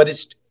what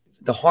it's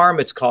the harm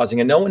it's causing.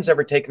 And no one's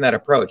ever taken that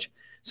approach.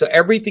 So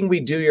everything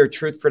we do here at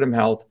Truth, Freedom,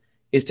 Health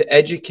is to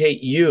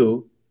educate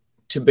you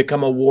to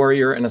become a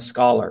warrior and a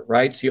scholar,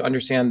 right? So you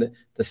understand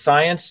the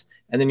science,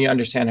 and then you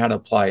understand how to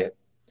apply it.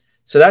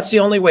 So that's the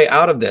only way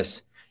out of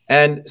this.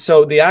 And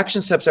so the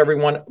action steps every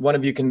one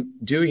of you can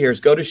do here is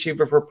go to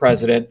Shiva for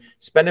President,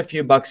 spend a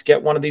few bucks,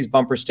 get one of these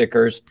bumper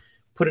stickers,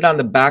 put it on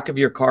the back of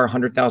your car,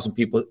 100,000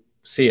 people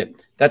see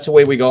it. That's the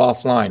way we go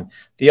offline.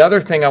 The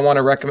other thing I want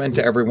to recommend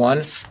to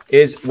everyone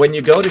is when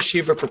you go to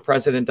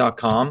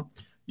shivaforpresident.com,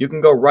 you can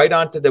go right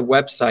onto the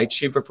website,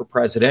 Shiva for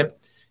President.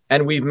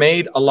 And we've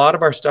made a lot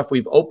of our stuff,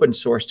 we've open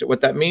sourced it.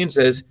 What that means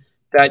is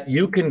that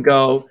you can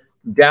go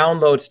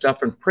download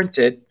stuff and print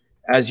it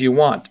as you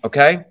want,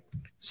 okay?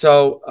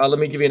 So let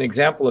me give you an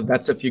example of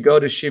that. So if you go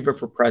to Shiva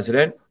for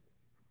President,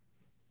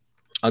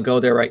 I'll go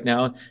there right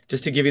now,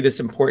 just to give you this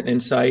important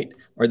insight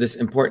or this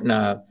important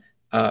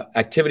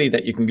activity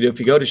that you can do. If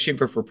you go to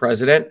Shiva for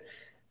President,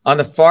 on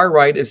the far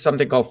right is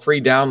something called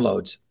free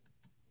downloads.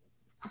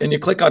 And you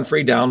click on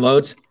free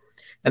downloads,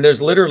 and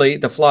there's literally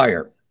the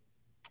flyer.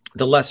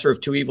 The lesser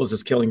of two evils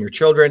is killing your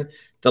children.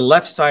 The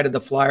left side of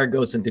the flyer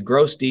goes into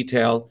gross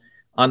detail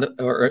on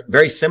or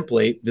very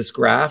simply, this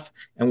graph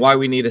and why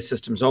we need a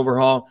systems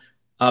overhaul.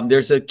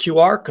 There's a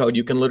QR code.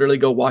 You can literally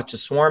go watch a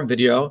swarm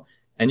video,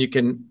 and you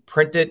can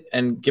print it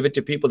and give it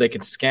to people. They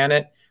can scan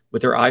it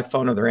with their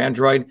iPhone or their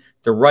Android.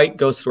 The right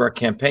goes through our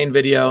campaign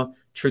video,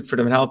 Truth,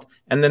 Freedom, and Health.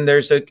 And then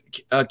there's a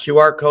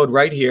QR code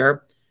right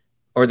here,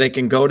 or they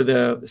can go to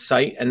the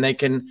site and they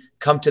can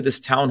come to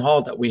this town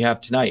hall that we have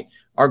tonight.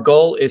 Our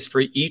goal is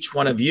for each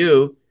one of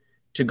you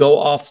to go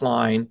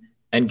offline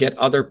and get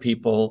other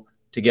people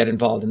to get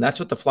involved. And that's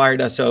what the flyer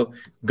does. So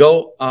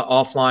go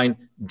offline,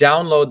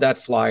 download that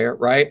flyer,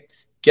 right?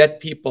 Get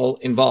people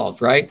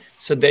involved, right?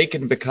 So they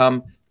can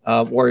become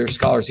warrior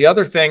scholars. The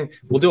other thing,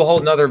 we'll do a whole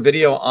nother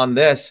video on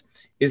this,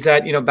 is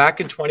that, you know, back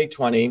in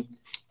 2020,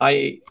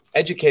 I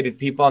educated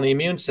people on the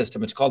immune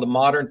system. It's called the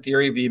modern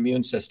theory of the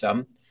immune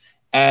system.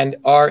 And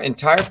our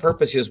entire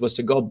purpose was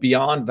to go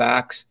beyond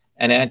vax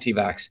and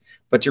anti-vax,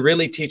 but to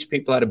really teach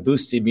people how to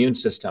boost the immune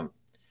system.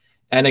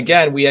 And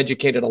again, we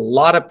educated a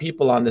lot of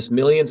people on this,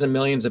 millions and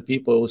millions of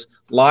people's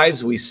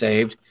lives we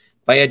saved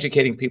by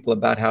educating people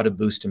about how to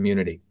boost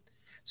immunity.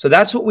 So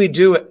that's what we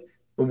do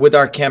with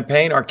our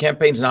campaign. Our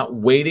campaign's not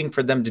waiting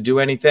for them to do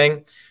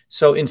anything.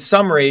 So in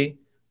summary,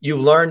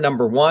 you've learned,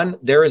 number one,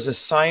 there is a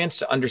science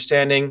to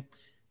understanding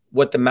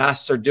what the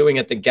masks are doing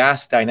at the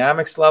gas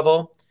dynamics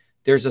level.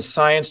 There's a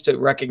science to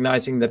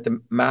recognizing that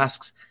the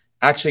masks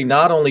actually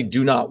not only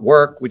do not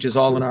work, which is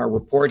all in our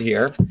report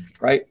here,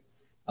 right?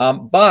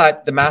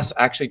 But the masks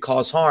actually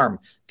cause harm.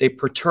 They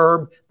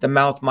perturb the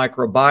mouth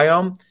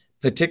microbiome,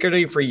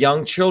 particularly for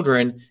young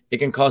children. It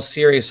can cause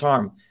serious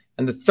harm.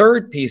 And the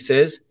third piece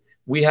is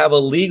we have a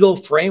legal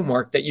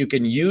framework that you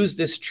can use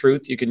this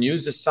truth, you can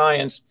use the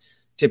science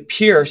to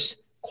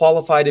pierce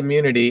qualified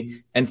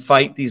immunity and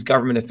fight these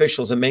government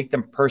officials and make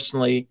them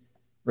personally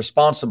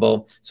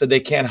responsible so they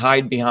can't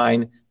hide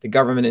behind the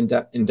government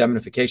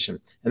indemnification.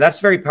 And that's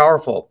very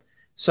powerful.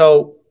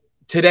 So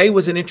today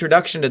was an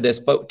introduction to this,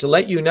 but to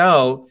let you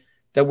know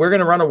that we're going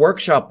to run a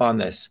workshop on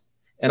this,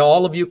 and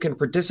all of you can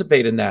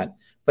participate in that.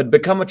 But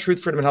become a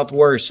Truth, Freedom, and Health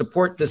warrior.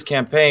 Support this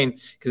campaign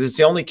because it's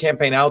the only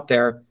campaign out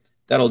there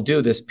that'll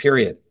do this,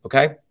 period.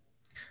 Okay?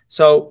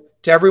 So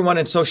to everyone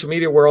in social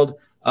media world,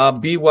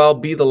 be well,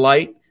 be the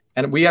light.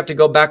 And we have to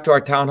go back to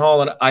our town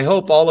hall. And I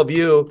hope all of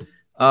you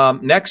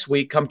next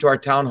week come to our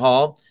town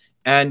hall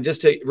And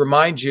just to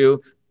remind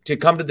you to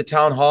come to the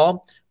town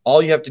hall,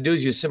 all you have to do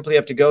is you simply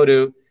have to go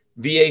to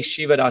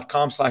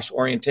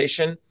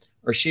vashiva.com/orientation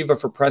or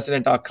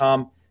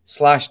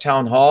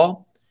shivaforpresident.com/town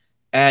hall.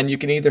 And you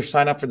can either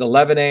sign up for the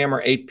 11 a.m.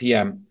 or 8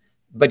 p.m.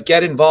 But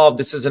get involved.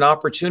 This is an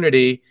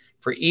opportunity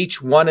for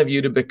each one of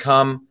you to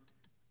become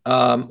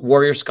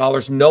warrior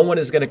scholars. No one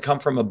is going to come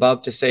from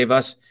above to save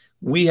us.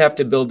 We have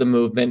to build the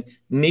movement.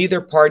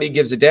 Neither party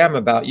gives a damn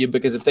about you,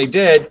 because if they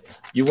did,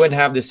 you wouldn't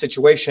have this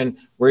situation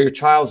where your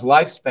child's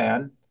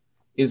lifespan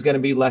is going to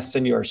be less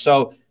than yours.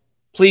 So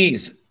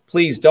please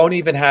don't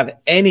even have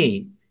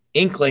any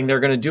inkling they're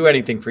going to do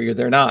anything for you.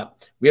 They're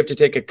not. We have to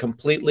take a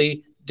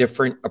completely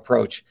different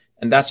approach.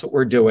 And that's what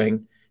we're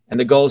doing. And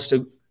the goal is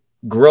to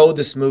grow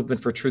this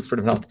movement for truth,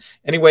 freedom, and health.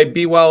 Anyway,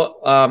 be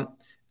well.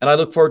 And I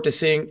look forward to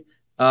seeing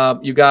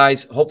you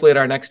guys, hopefully at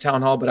our next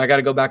town hall. But I got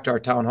to go back to our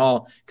town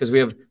hall because we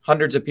have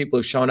hundreds of people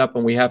who've shown up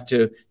and we have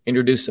to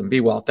introduce them. Be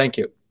well. Thank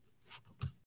you.